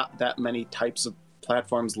 there's not that many types of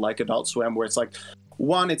platforms like Adult Swim where it's like,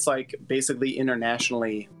 one, it's like basically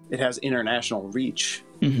internationally international reach.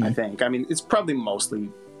 Mm-hmm. I think. I mean, it's probably mostly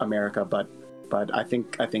America, but I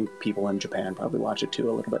think people in Japan probably watch it too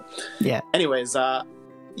a little bit. Yeah. Anyways,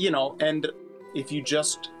 and if you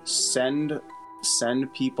just send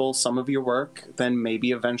people some of your work, then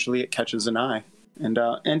maybe eventually it catches an eye. And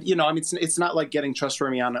I mean, it's not like getting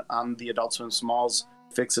Trustworthy on the Adult Swim Smalls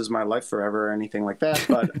fixes my life forever or anything like that,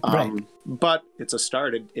 but right. But it's a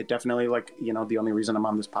start. It definitely, like, the only reason I'm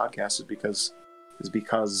on this podcast is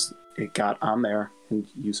because it got on there and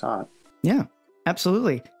you saw it. Yeah,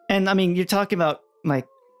 absolutely. And I mean, you're talking about like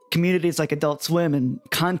communities like Adult Swim and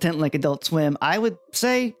content like Adult Swim. I would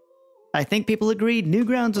say, I think people agreed,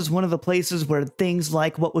 Newgrounds is one of the places where things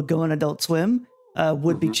like what would go on Adult Swim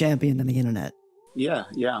would be championed on the internet. Yeah.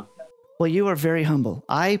 Well, you are very humble.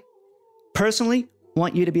 I personally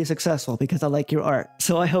want you to be successful because I like your art.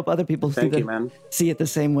 So I hope other people see it the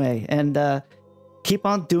same way. And keep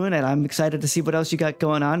on doing it. I'm excited to see what else you got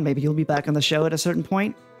going on. Maybe you'll be back on the show at a certain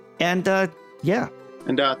point. And yeah.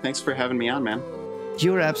 And thanks for having me on, man.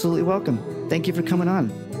 You are absolutely welcome. Thank you for coming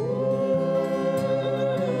on.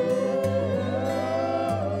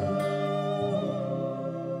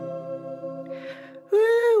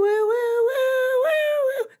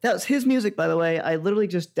 That was his music, by the way. I literally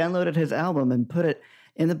just downloaded his album and put it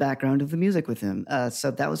in the background of the music with him. So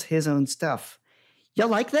that was his own stuff. Y'all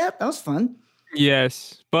like that? That was fun.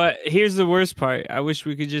 Yes, but here's the worst part. I wish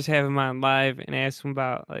we could just have him on live and ask him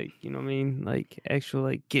about, like, you know what I mean? Like, actual,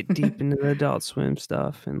 like, get deep into the Adult Swim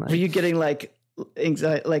stuff. And like, were you getting, like,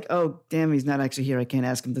 anxiety? Like, oh, damn, he's not actually here. I can't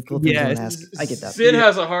ask him the cool things I want to ask. I get that. Sid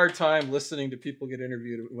has a hard time listening to people get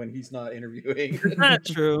interviewed when he's not interviewing. It's not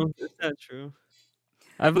true. It's not true.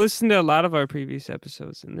 I've listened to a lot of our previous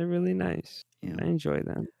episodes, and they're really nice. Yeah. I enjoy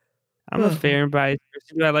them. I'm a fair and biased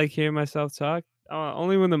person. Do I like hearing myself talk?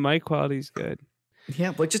 Only when the mic quality is good.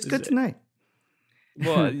 Yeah, which is good tonight.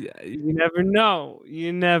 Well, you never know.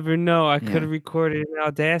 You never know. I could have recorded an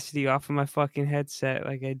Audacity off of my fucking headset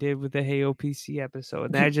like I did with the Hey OPC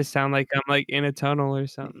episode. And I just sound like I'm like in a tunnel or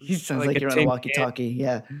something. He sounds like you're on a walkie-talkie.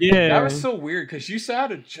 Yeah. Yeah. That was so weird because you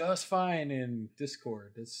sounded just fine in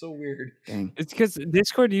Discord. It's so weird. Dang. It's because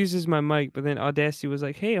Discord uses my mic, but then Audacity was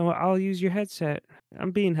like, hey, I'll use your headset.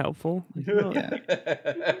 I'm being helpful. Like, no,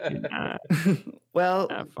 yeah. Well,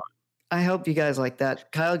 I hope you guys like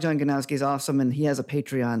that. Kyle John Ganowski is awesome, and he has a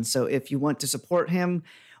Patreon. So if you want to support him,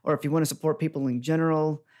 or if you want to support people in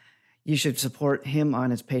general, you should support him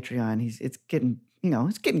on his Patreon. It's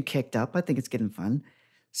getting kicked up. I think it's getting fun.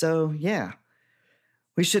 So yeah,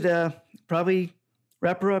 we should probably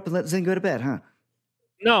wrap her up and let Zen go to bed, huh?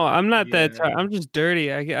 No, I'm not that tired. I'm just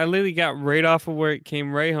dirty. I literally got right off of work,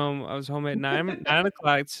 came right home. I was home at 9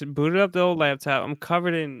 o'clock, booted up the old laptop. I'm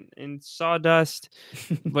covered in sawdust,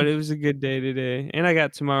 but it was a good day today. And I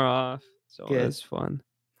got tomorrow off, so it was fun.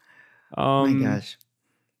 My gosh.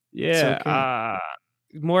 Yeah.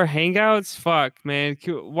 Okay. More hangouts? Fuck, man.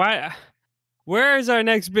 Why? Where is our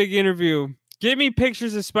next big interview? Give me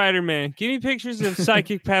pictures of Spider-Man. Give me pictures of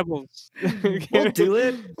Psychic Pebbles. We'll do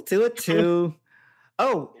it. We'll do it too.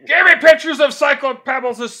 Oh, give me pictures of Cyclone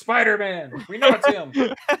Pebbles as Spider-Man. We know it's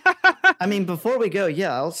him. I mean, before we go,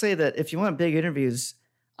 I'll say that if you want big interviews,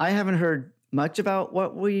 I haven't heard much about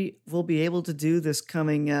what we will be able to do this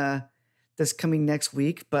coming next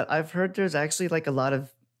week, but I've heard there's actually like a lot of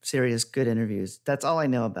serious good interviews. That's all I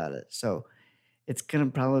know about it. So it's going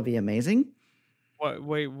to probably be amazing. What?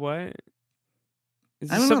 Wait, what? Is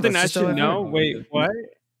this something I should know? Wait, what?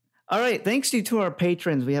 All right. Thanks to our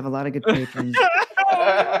patrons. We have a lot of good patrons.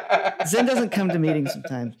 Zen doesn't come to meetings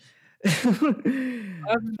sometimes. I've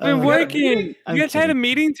been working. You guys had a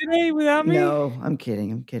meeting today without me? No, I'm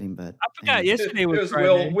kidding, bud. I forgot yesterday was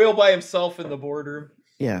Will by himself in the boardroom.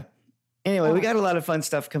 Yeah. Anyway, we got a lot of fun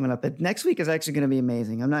stuff coming up. But next week is actually going to be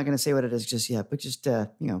amazing. I'm not going to say what it is just yet, but just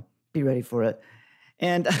be ready for it.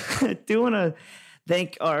 And I do want to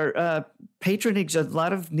thank our patronage. A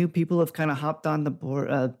lot of new people have kind of hopped on the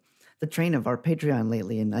board. The train of our Patreon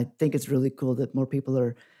lately, and I think it's really cool that more people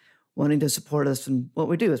are wanting to support us in what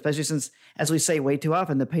we do, especially since, as we say way too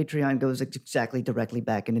often, the Patreon goes exactly directly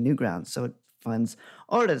back into Newgrounds, so it funds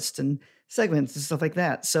artists and segments and stuff like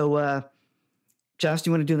that. So, Josh, do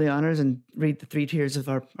you want to do the honors and read the 3 tiers of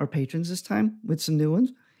our patrons this time with some new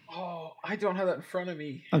ones? Oh, I don't have that in front of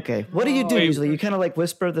me. Okay, what do you do usually? You kind of like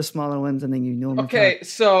whisper the smaller ones, and then you normally talk.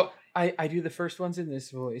 So I do the first ones in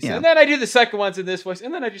this voice, and then I do the second ones in this voice,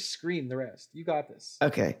 and then I just scream the rest. You got this.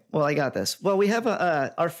 Okay. Well, I got this. Well, we have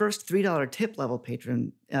our first $3 tip level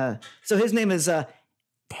patron. So his name is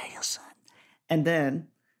Danielson. And then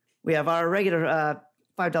we have our regular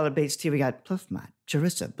 $5 base tier. We got Pluffmont,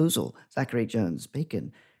 Charissa, Boozle, Zachary Jones,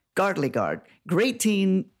 Bacon, Gardly Guard, Great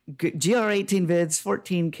Teen, GR18 Vids,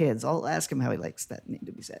 14 Kids. I'll ask him how he likes that name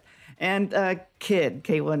to be said. And Kid,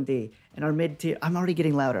 K1D. And our mid-tier, I'm already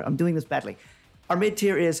getting louder. I'm doing this badly. Our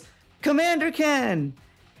mid-tier is Commander Ken.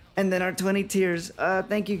 And then our 20 tiers,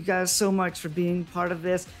 thank you guys so much for being part of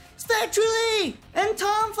this. Spectrally and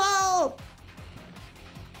Tom Fall.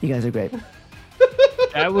 You guys are great.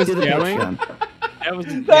 That was yelling.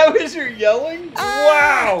 That was your yelling?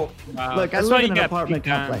 Wow. Look, I live in an apartment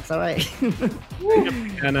complex, all right?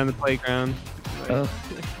 And on the playground. Oh.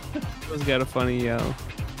 Those got a funny yell.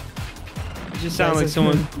 You just sound like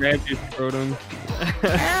someone grabbed your scrotum.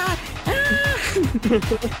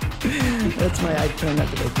 That's why I try not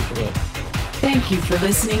to make people up. Thank you for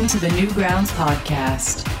listening to the Newgrounds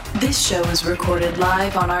podcast. This show is recorded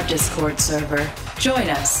live on our Discord server. Join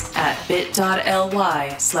us at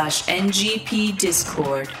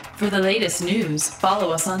bit.ly/ngpdiscord. For the latest news,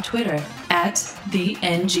 follow us on Twitter at the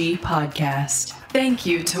NG Podcast. Thank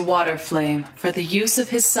you to Waterflame for the use of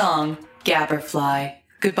his song, Gabberfly.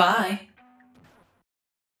 Goodbye.